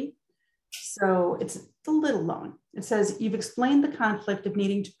entirety. So it's a little long. It says, you've explained the conflict of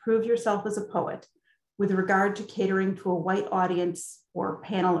needing to prove yourself as a poet with regard to catering to a white audience or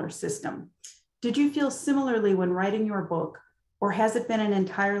panel or system. Did you feel similarly when writing your book, or has it been an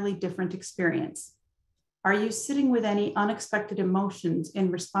entirely different experience? Are you sitting with any unexpected emotions in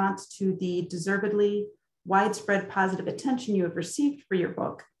response to the deservedly widespread positive attention you have received for your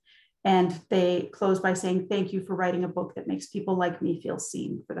book? And they close by saying, thank you for writing a book that makes people like me feel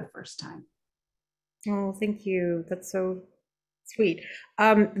seen for the first time. Oh, thank you. That's so sweet.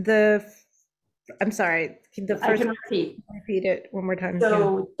 I'm sorry, the first, I can repeat it one more time.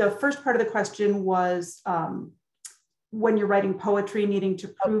 So the first part of the question was, when you're writing poetry, needing to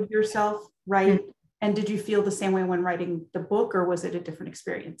prove yourself, right? And did you feel the same way when writing the book, or was it a different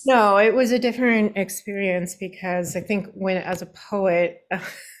experience? No, it was a different experience because I think when, as a poet,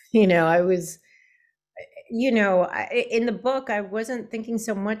 I was, in the book, I wasn't thinking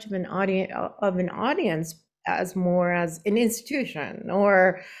so much of an audience as more as an institution,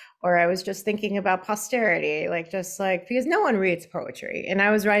 or I was just thinking about posterity, because no one reads poetry, and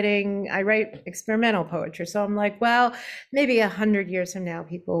I write experimental poetry. So I'm like, well, maybe 100 years from now,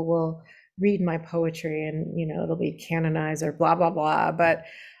 people will read my poetry and, it'll be canonized or blah, blah, blah. But,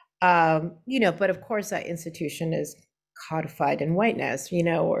 but of course that institution is codified in whiteness,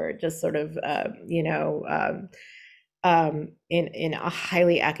 or just sort of, in a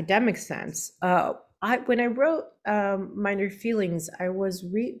highly academic sense. When I wrote Minor Feelings, I was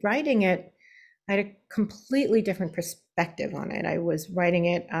writing it, I had a completely different perspective on it. I was writing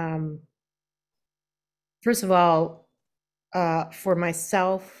it, first of all, for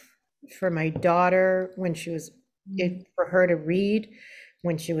myself, for my daughter, when she was, for her to read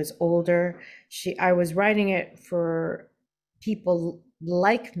when she was older. I was writing it for people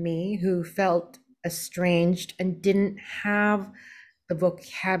like me who felt estranged and didn't have the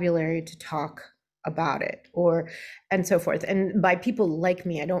vocabulary to talk about it, and so forth. And by people like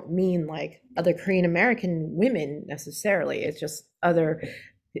me, I don't mean like other Korean American women necessarily. It's just other,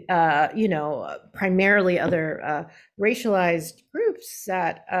 primarily other racialized groups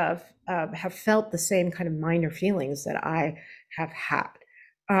that have felt the same kind of minor feelings that I have had.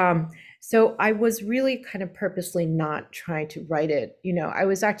 So I was really kind of purposely not trying to write it. I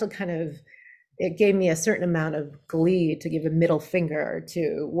was actually it gave me a certain amount of glee to give a middle finger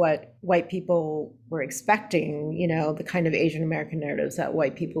to what white people were expecting, the kind of Asian American narratives that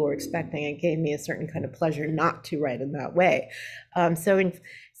white people were expecting. It gave me a certain kind of pleasure not to write in that way.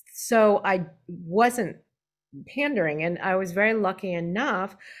 So I wasn't pandering, and I was very lucky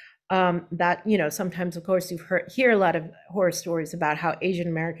enough that, sometimes, of course, hear a lot of horror stories about how Asian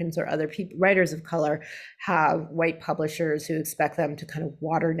Americans or other writers of color have white publishers who expect them to kind of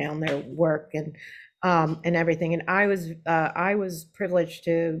water down their work and everything. And I was privileged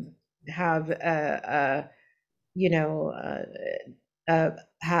to have an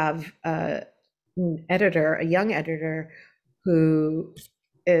editor, a young editor who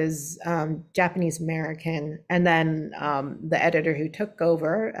is Japanese American, and then the editor who took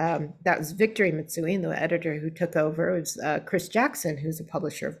over, that was Victory Mitsui, and the editor who took over was Chris Jackson, who's a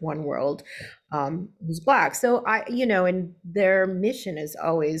publisher of One World, who's Black. So and their mission is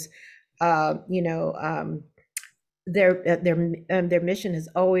always, their mission has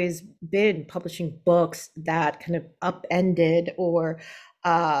always been publishing books that kind of upended or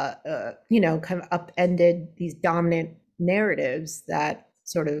kind of upended these dominant narratives that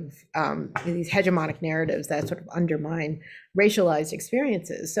sort of these hegemonic narratives that sort of undermine racialized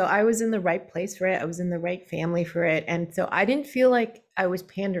experiences. So I was in the right place for it. I was in the right family for it. And so I didn't feel like I was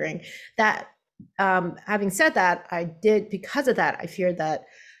pandering. That having said that, because of that, I feared that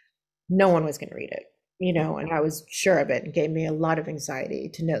no one was going to read it, and I was sure of it. It gave me a lot of anxiety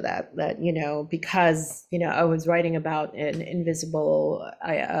to know that because, I was writing about an invisible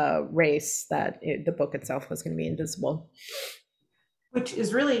race, that the book itself was going to be invisible. Which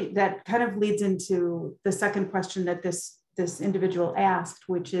is really, that kind of leads into the second question that this individual asked,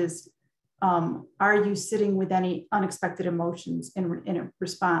 which is, are you sitting with any unexpected emotions in a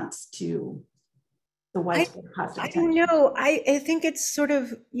response to the widespread positive attention? I don't know. I think it's sort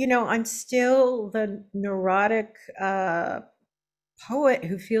of, I'm still the neurotic poet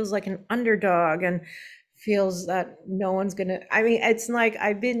who feels like an underdog and feels that no one's gonna. I mean, it's like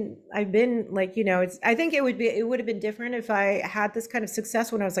I've been like, I think it would have been different if I had this kind of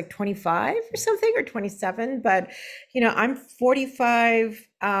success when I was like 25 or something, or 27. But I'm 45.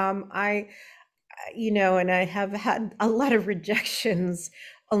 And I have had a lot of rejections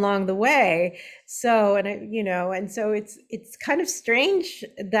along the way. So, and so it's kind of strange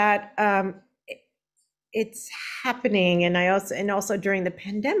that it's happening. And also during the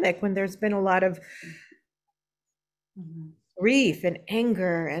pandemic, when there's been a lot of grief and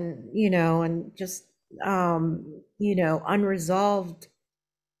anger and, and just,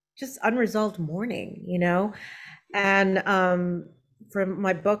 unresolved mourning, and for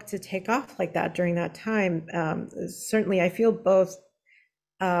my book to take off like that during that time, certainly I feel both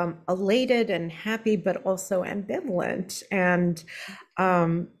elated and happy, but also ambivalent. And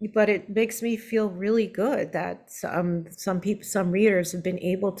but it makes me feel really good that some readers have been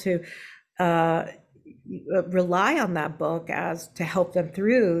able to rely on that book as to help them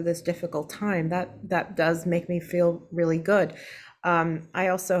through this difficult time. That does make me feel really good. I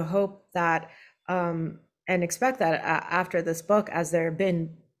also hope that and expect that after this book, as there have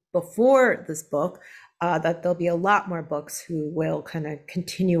been before this book, that there'll be a lot more books who will kind of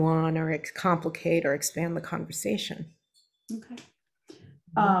continue on or complicate or expand the conversation. Okay.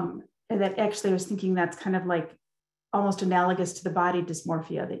 And that actually I was thinking that's kind of like almost analogous to the body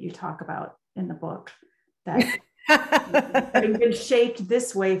dysmorphia that you talk about in the book, that having been shaped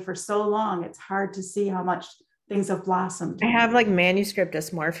this way for so long, it's hard to see how much things have blossomed. I have like manuscript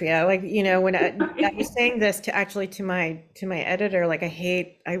dysmorphia. Like, you know, when I was saying this to my editor, like I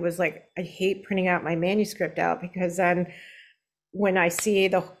hate printing out my manuscript out, because then when I see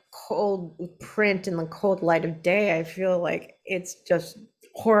the cold print in the cold light of day, I feel like it's just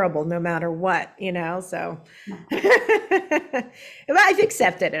horrible no matter what, you know. So I've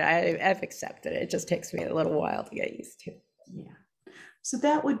accepted it. I've accepted it. It just takes me a little while to get used to. Yeah. So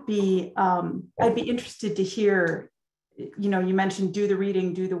that would be, I'd be interested to hear, you know, you mentioned do the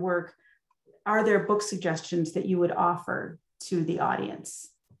reading, do the work. Are there book suggestions that you would offer to the audience?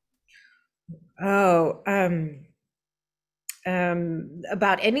 Oh,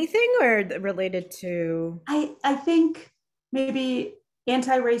 about anything or related to? I think maybe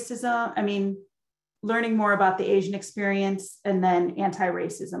anti-racism, I mean, learning more about the Asian experience, and then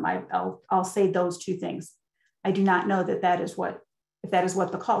anti-racism. I'll say those two things. I do not know if that is what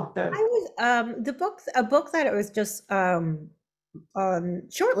the call. I was a book that it was just shortlisted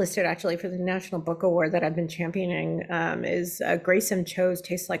actually for the National Book Award that I've been championing is Grayson Cho's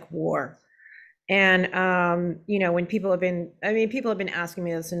Tastes Like War. And you know, when people have been asking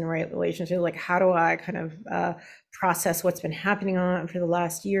me this in relation to like, how do I kind of process what's been happening on for the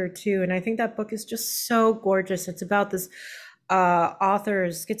last year or two? And I think that book is just so gorgeous. It's about this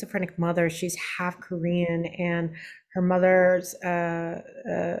author's schizophrenic mother. She's half Korean, and her mother's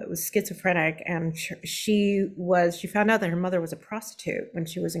was schizophrenic, and she found out that her mother was a prostitute when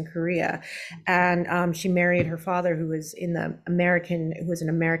she was in Korea, and she married her father, who was an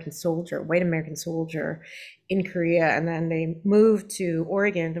American soldier, white American soldier in Korea, and then they moved to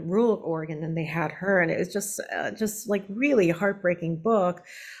Oregon, the rural Oregon, and they had her, and it was just like really heartbreaking book.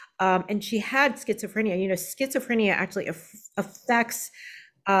 And she had schizophrenia. You know, schizophrenia actually affects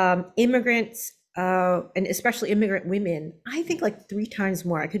immigrants, and especially immigrant women, I think like 3 times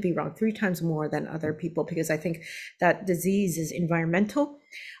more, I could be wrong, 3 times more than other people, because I think that disease is environmental.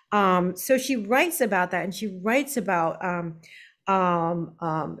 So she writes about that, and she writes about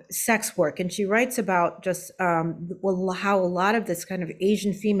sex work, and she writes about just how a lot of this kind of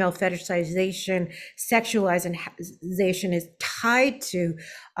Asian female fetishization, sexualization is tied to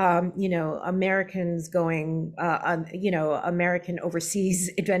you know, Americans going you know, American overseas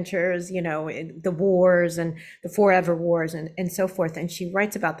adventures, you know, the wars and the forever wars and so forth. And she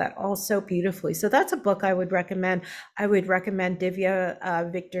writes about that all so beautifully. So that's a book I would recommend. I would recommend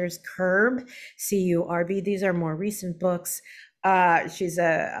Divya Victor's Curb, C-U-R-B. These are more recent books. She's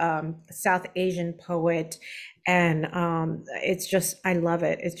a South Asian poet, and it's just, I love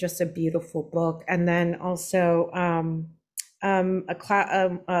it. It's just a beautiful book. And then also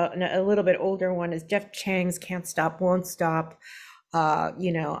a little bit older one is Jeff Chang's Can't Stop, Won't Stop.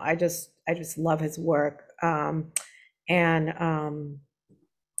 You know, I just love his work. And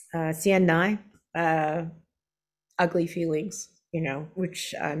Sien Nai, Ugly Feelings, you know,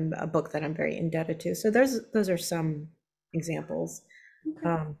 which a book that I'm very indebted to. So those are some examples.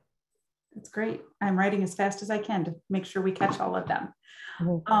 Okay. That's great. I'm writing as fast as I can to make sure we catch all of them.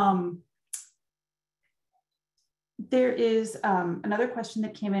 Mm-hmm. There is another question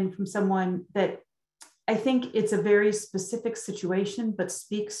that came in from someone that I think it's a very specific situation, but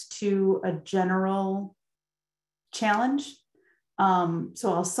speaks to a general challenge.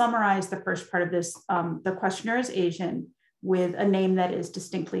 So I'll summarize the first part of this. The questioner is Asian with a name that is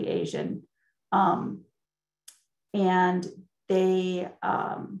distinctly Asian. And they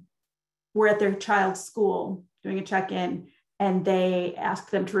were at their child's school doing a check-in, and they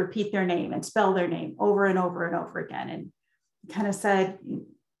asked them to repeat their name and spell their name over and over and over again, and kind of said,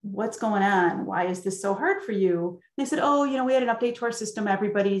 what's going on? Why is this so hard for you? They said, oh, you know, we had an update to our system.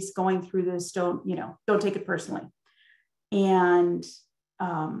 Everybody's going through this. Don't take it personally. And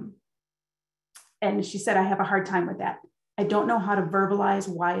she said, I have a hard time with that. I don't know how to verbalize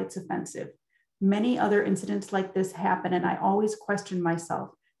why it's offensive. Many other incidents like this happen, and I always question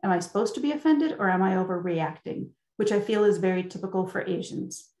myself. Am I supposed to be offended, or am I overreacting? Which I feel is very typical for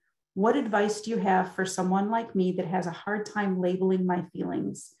Asians. What advice do you have for someone like me that has a hard time labeling my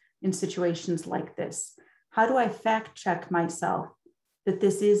feelings in situations like this? How do I fact check myself that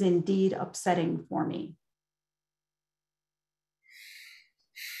this is indeed upsetting for me?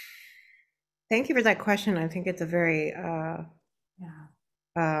 Thank you for that question. I think it's a very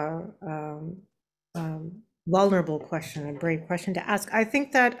vulnerable question, a brave question to ask. I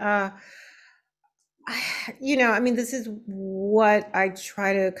think that, I mean, this is what I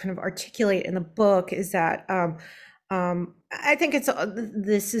try to kind of articulate in the book, is that I think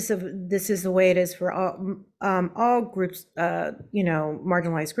this is the way it is for all groups,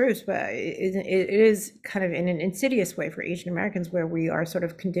 marginalized groups, but it is kind of in an insidious way for Asian Americans, where we are sort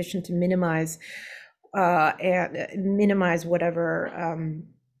of conditioned to minimize whatever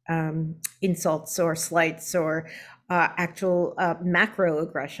insults or slights or actual macro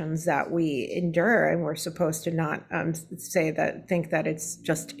aggressions that we endure, and we're supposed to not think that it's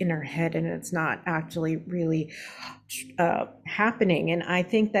just in our head and it's not actually really happening. And I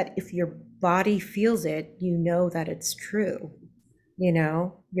think that if your body feels it, you know that it's true.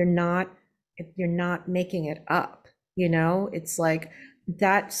 You're not making it up. It's like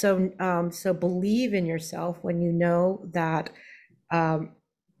that. So believe in yourself when you know that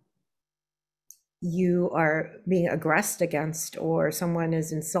you are being aggressed against, or someone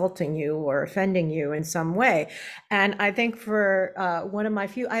is insulting you or offending you in some way. And I think for I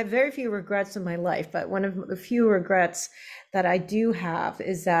have very few regrets in my life, but one of the few regrets that I do have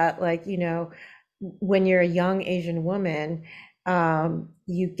is that, when you're a young Asian woman,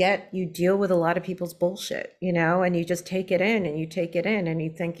 you deal with a lot of people's bullshit, and you just take it in, and you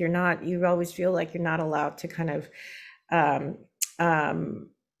think you always feel like you're not allowed to kind of,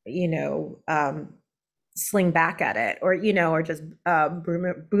 sling back at it, or just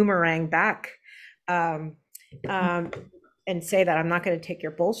boomerang back, and say that I'm not going to take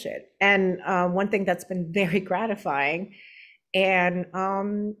your bullshit. And one thing that's been very gratifying, and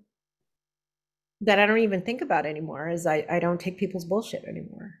that I don't even think about anymore, is I don't take people's bullshit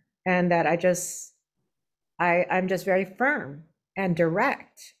anymore, and that I'm just very firm and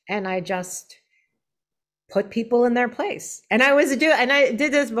direct, and I just put people in their place. And I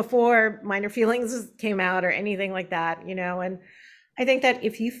did this before Minor Feelings came out or anything like that, and I think that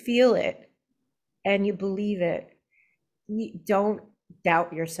if you feel it and you believe it, don't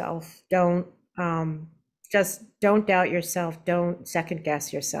doubt yourself. Don't doubt yourself. Don't second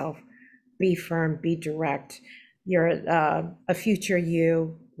guess yourself. Be firm, be direct. You're a future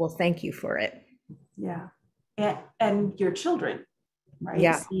you will thank you for it. Yeah. And your children, right?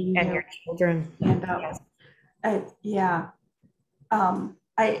 Yeah. And your children. Stand up. Yes. A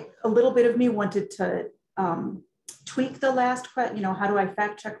little bit of me wanted to tweak the last question. How do I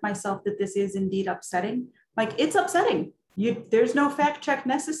fact check myself that this is indeed upsetting? Like, it's upsetting. There's no fact check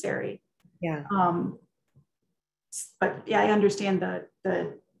necessary. Yeah. But yeah, I understand the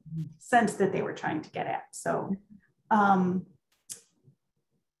sense that they were trying to get at. So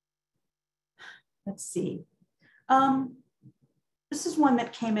let's see. This is one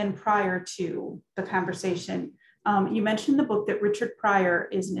that came in prior to the conversation. You mentioned the book that Richard Pryor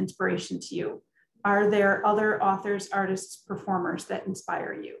is an inspiration to you. Are there other authors, artists, performers that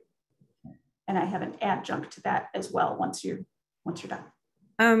inspire you? And I have an adjunct to that as well once you're done.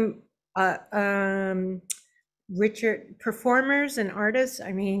 Richard, performers and artists.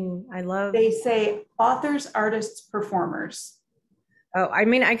 I mean, I love. They say authors, artists, performers. Oh, I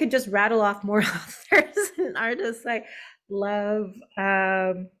mean, I could just rattle off more authors and artists. I love.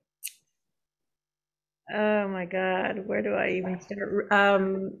 Oh my God, where do I even start?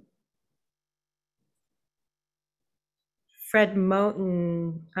 Fred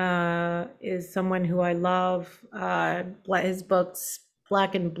Moten is someone who I love. His books,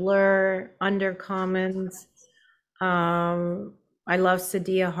 Black and Blur, Undercommons. I love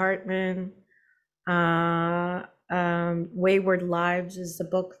Sadia Hartman. Wayward Lives is the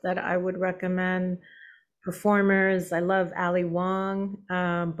book that I would recommend. Performers, I love Ali Wong,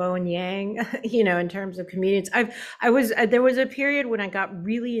 Bowen Yang, in terms of comedians. There was a period when I got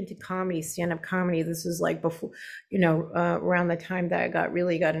really into comedy, stand-up comedy. This was like before, around the time that I got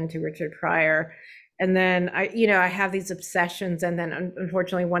into Richard Pryor. And then I have these obsessions, and then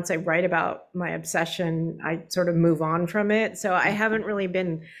unfortunately, once I write about my obsession, I sort of move on from it. So I haven't really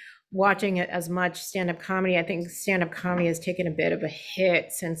been watching it as much, stand-up comedy. I think stand-up comedy has taken a bit of a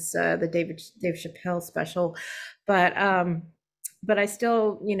hit since the Dave Chappelle special, but I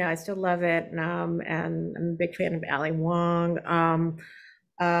still love it, and I'm a big fan of Ali Wong.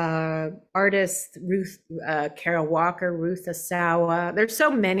 Artists, Kara Walker, Ruth Asawa. There's so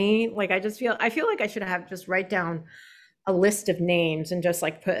many. Like, I feel like I should have just write down a list of names and just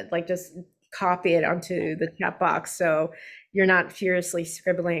just copy it onto the chat box, so you're not furiously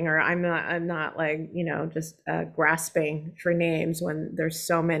scribbling, or I'm not just grasping for names when there's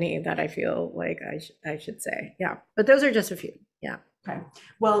so many that I feel like I should say. Yeah, but those are just a few. Yeah. Okay.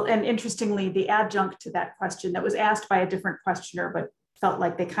 Well, and interestingly, the adjunct to that question that was asked by a different questioner, but felt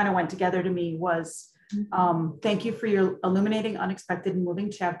like they kind of went together to me, was Thank you for your illuminating, unexpected, and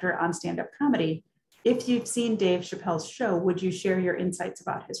moving chapter on stand-up comedy. If you've seen Dave Chappelle's show, would you share your insights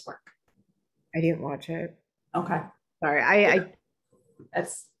about his work? I didn't watch it. Okay. Sorry, I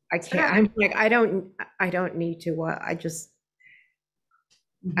can't. fair. I'm like, I don't need to. I just.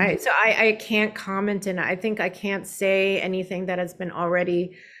 I can't comment, and I think I can't say anything that has been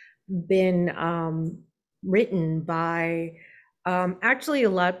already been written by actually a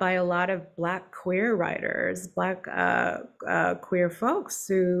lot of Black queer writers, Black queer folks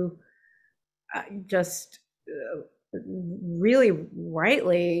who just really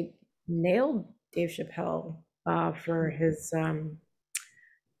rightly nailed Dave Chappelle for his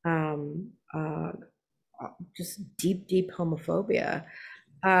just deep homophobia.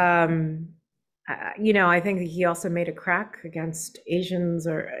 You know, I think that he also made a crack against Asians,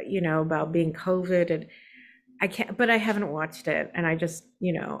 or you know, about being COVID, and I can't, but I haven't watched it, and I just,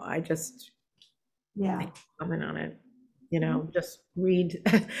 you know, I can't comment on it. You know, just read.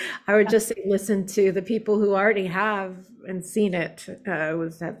 I would just say listen to the people who already have and seen it.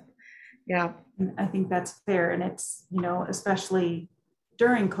 Was that, yeah. I think that's fair, and it's, you know, especially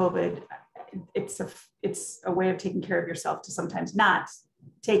during COVID, it's a way of taking care of yourself to sometimes not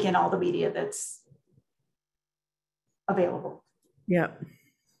take in all the media that's available. Yeah.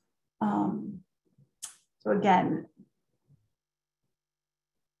 So again,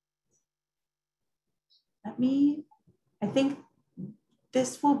 I think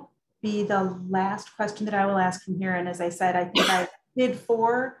this will be the last question that I will ask from here. And as I said, I think I did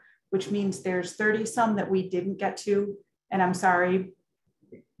 4, which means there's 30 some that we didn't get to, and I'm sorry.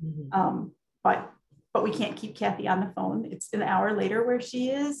 But we can't keep Cathy on the phone. It's an hour later where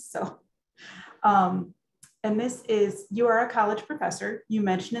she is. So, and this is, you are a college professor. You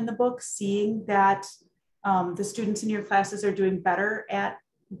mentioned in the book, seeing that the students in your classes are doing better at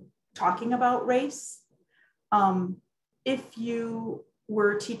talking about race. If you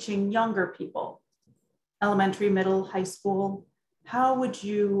were teaching younger people, elementary, middle, high school, how would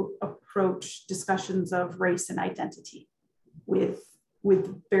you approach discussions of race and identity with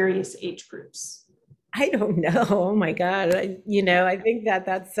various age groups? I don't know. Oh my God. You know, I think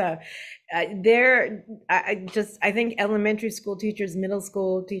that's I think elementary school teachers, middle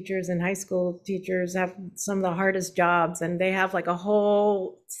school teachers, and high school teachers have some of the hardest jobs, and they have like a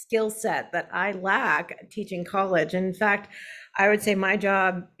whole skill set that I lack teaching college. And in fact, I would say my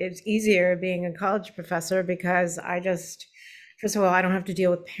job is easier being a college professor because first of all, I don't have to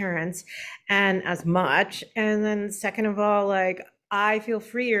deal with parents and as much. And then second of all, like, I feel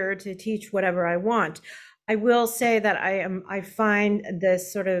freer to teach whatever I want. I will say that I find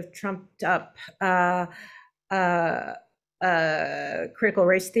this sort of trumped up critical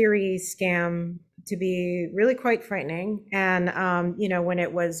race theory scam to be really quite frightening. And you know, when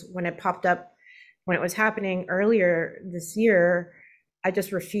it was happening earlier this year, I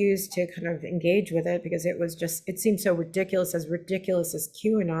just refused to kind of engage with it because it seemed so ridiculous as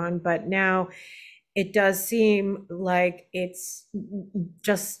QAnon. But now it does seem like it's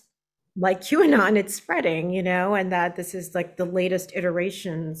just like QAnon, it's spreading, you know, and that this is like the latest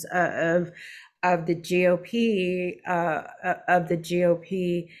iterations of the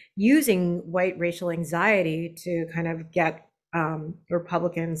GOP using white racial anxiety to kind of get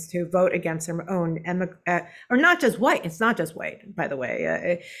Republicans to vote against their own or not just white. It's not just white, by the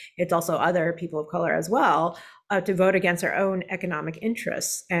way. It's also other people of color as well, to vote against their own economic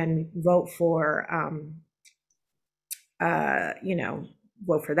interests and vote for, you know,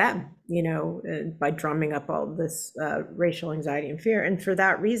 vote for them, you know, by drumming up all this racial anxiety and fear. And for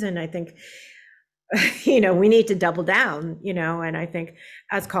that reason, I think, you know, we need to double down, you know, and I think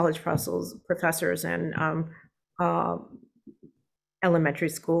as college professors and elementary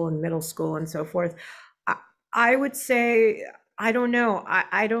school and middle school and so forth, I would say, I don't know.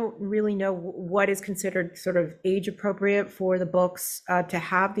 I don't really know what is considered sort of age appropriate for the books to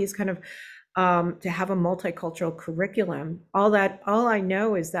have these kind of, to have a multicultural curriculum. All I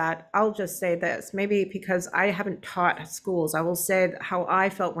know is that, I'll just say this, maybe because I haven't taught schools, I will say how I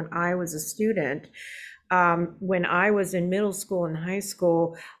felt when I was a student. When I was in middle school and high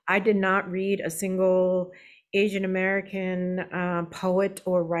school, I did not read a single Asian American poet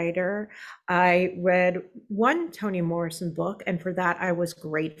or writer. I read one Toni Morrison book, and for that I was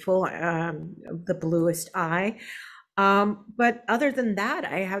grateful, The Bluest Eye. But other than that,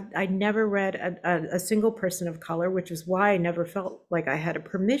 I never read a single person of color, which is why I never felt like I had a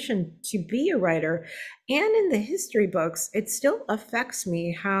permission to be a writer. And in the history books, it still affects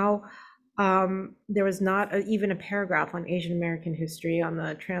me how there was not even a paragraph on Asian American history on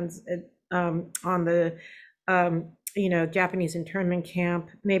the you know, Japanese internment camp.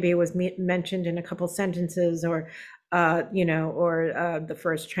 Maybe it was mentioned in a couple sentences, or you know, or the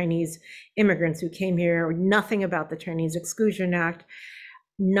first Chinese immigrants who came here, or nothing about the Chinese Exclusion Act,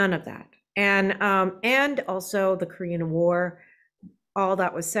 none of that. And also the Korean War. All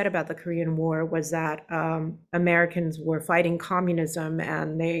that was said about the Korean War was that Americans were fighting communism,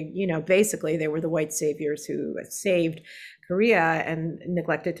 and they, you know, basically they were the white saviors who saved Korea, and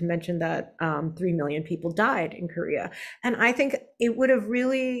neglected to mention that 3 million people died in Korea. And I think it would have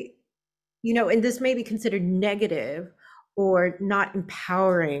really, you know, and this may be considered negative or not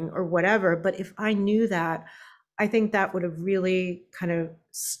empowering or whatever, but if I knew that, I think that would have really kind of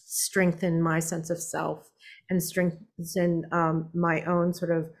strengthened my sense of self and strengthen my own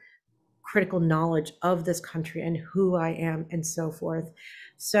sort of critical knowledge of this country and who I am and so forth.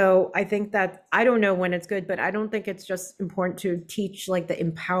 So I think that, I don't know when it's good, but I don't think it's just important to teach like the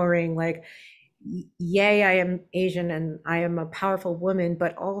empowering, like, yay, I am Asian and I am a powerful woman,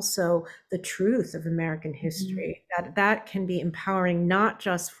 but also the truth of American history. That can be empowering, not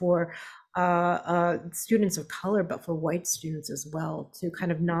just for students of color, but for white students as well, to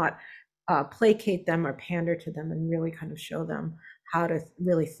kind of not placate them or pander to them, and really kind of show them how to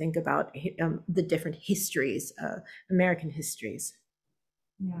really think about the different histories, American histories.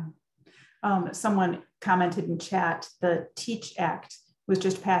 Yeah. Someone commented in chat, the TEACH Act was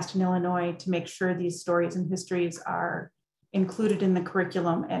just passed in Illinois to make sure these stories and histories are included in the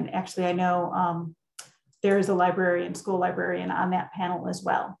curriculum. And actually, I know there is a librarian, school librarian on that panel as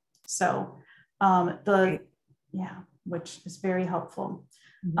well. So which is very helpful.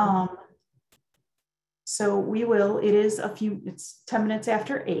 So we will, it's 10 minutes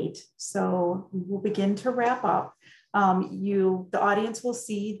after 8. So we will begin to wrap up. The audience will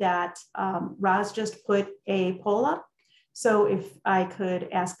see that Roz just put a poll up. So if I could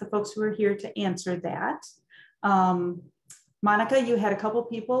ask the folks who are here to answer that. Monica, you had a couple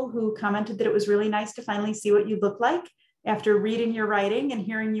people who commented that it was really nice to finally see what you look like after reading your writing and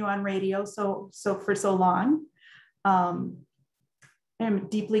hearing you on radio for so long. I'm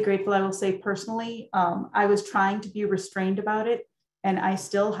deeply grateful, I will say personally. I was trying to be restrained about it, and I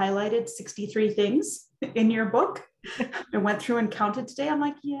still highlighted 63 things in your book. I went through and counted today. I'm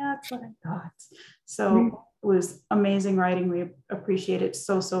like, yeah, that's what I thought. So it was amazing writing. We appreciate it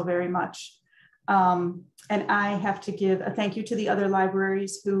so very much. And I have to give a thank you to the other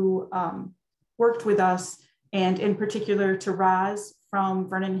libraries who worked with us, and in particular to Roz from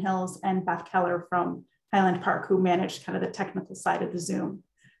Vernon Hills and Beth Keller from Highland Park, who managed kind of the technical side of the Zoom.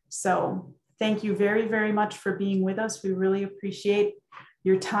 So thank you very much for being with us. We really appreciate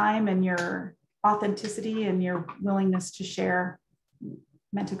your time and your authenticity and your willingness to share. It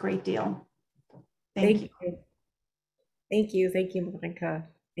meant a great deal. Thank you. Thank you, Monica.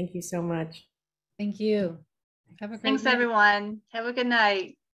 Thank you so much. Thank you. Have a great Thanks, night. everyone. Have a good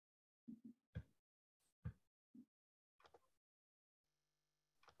night.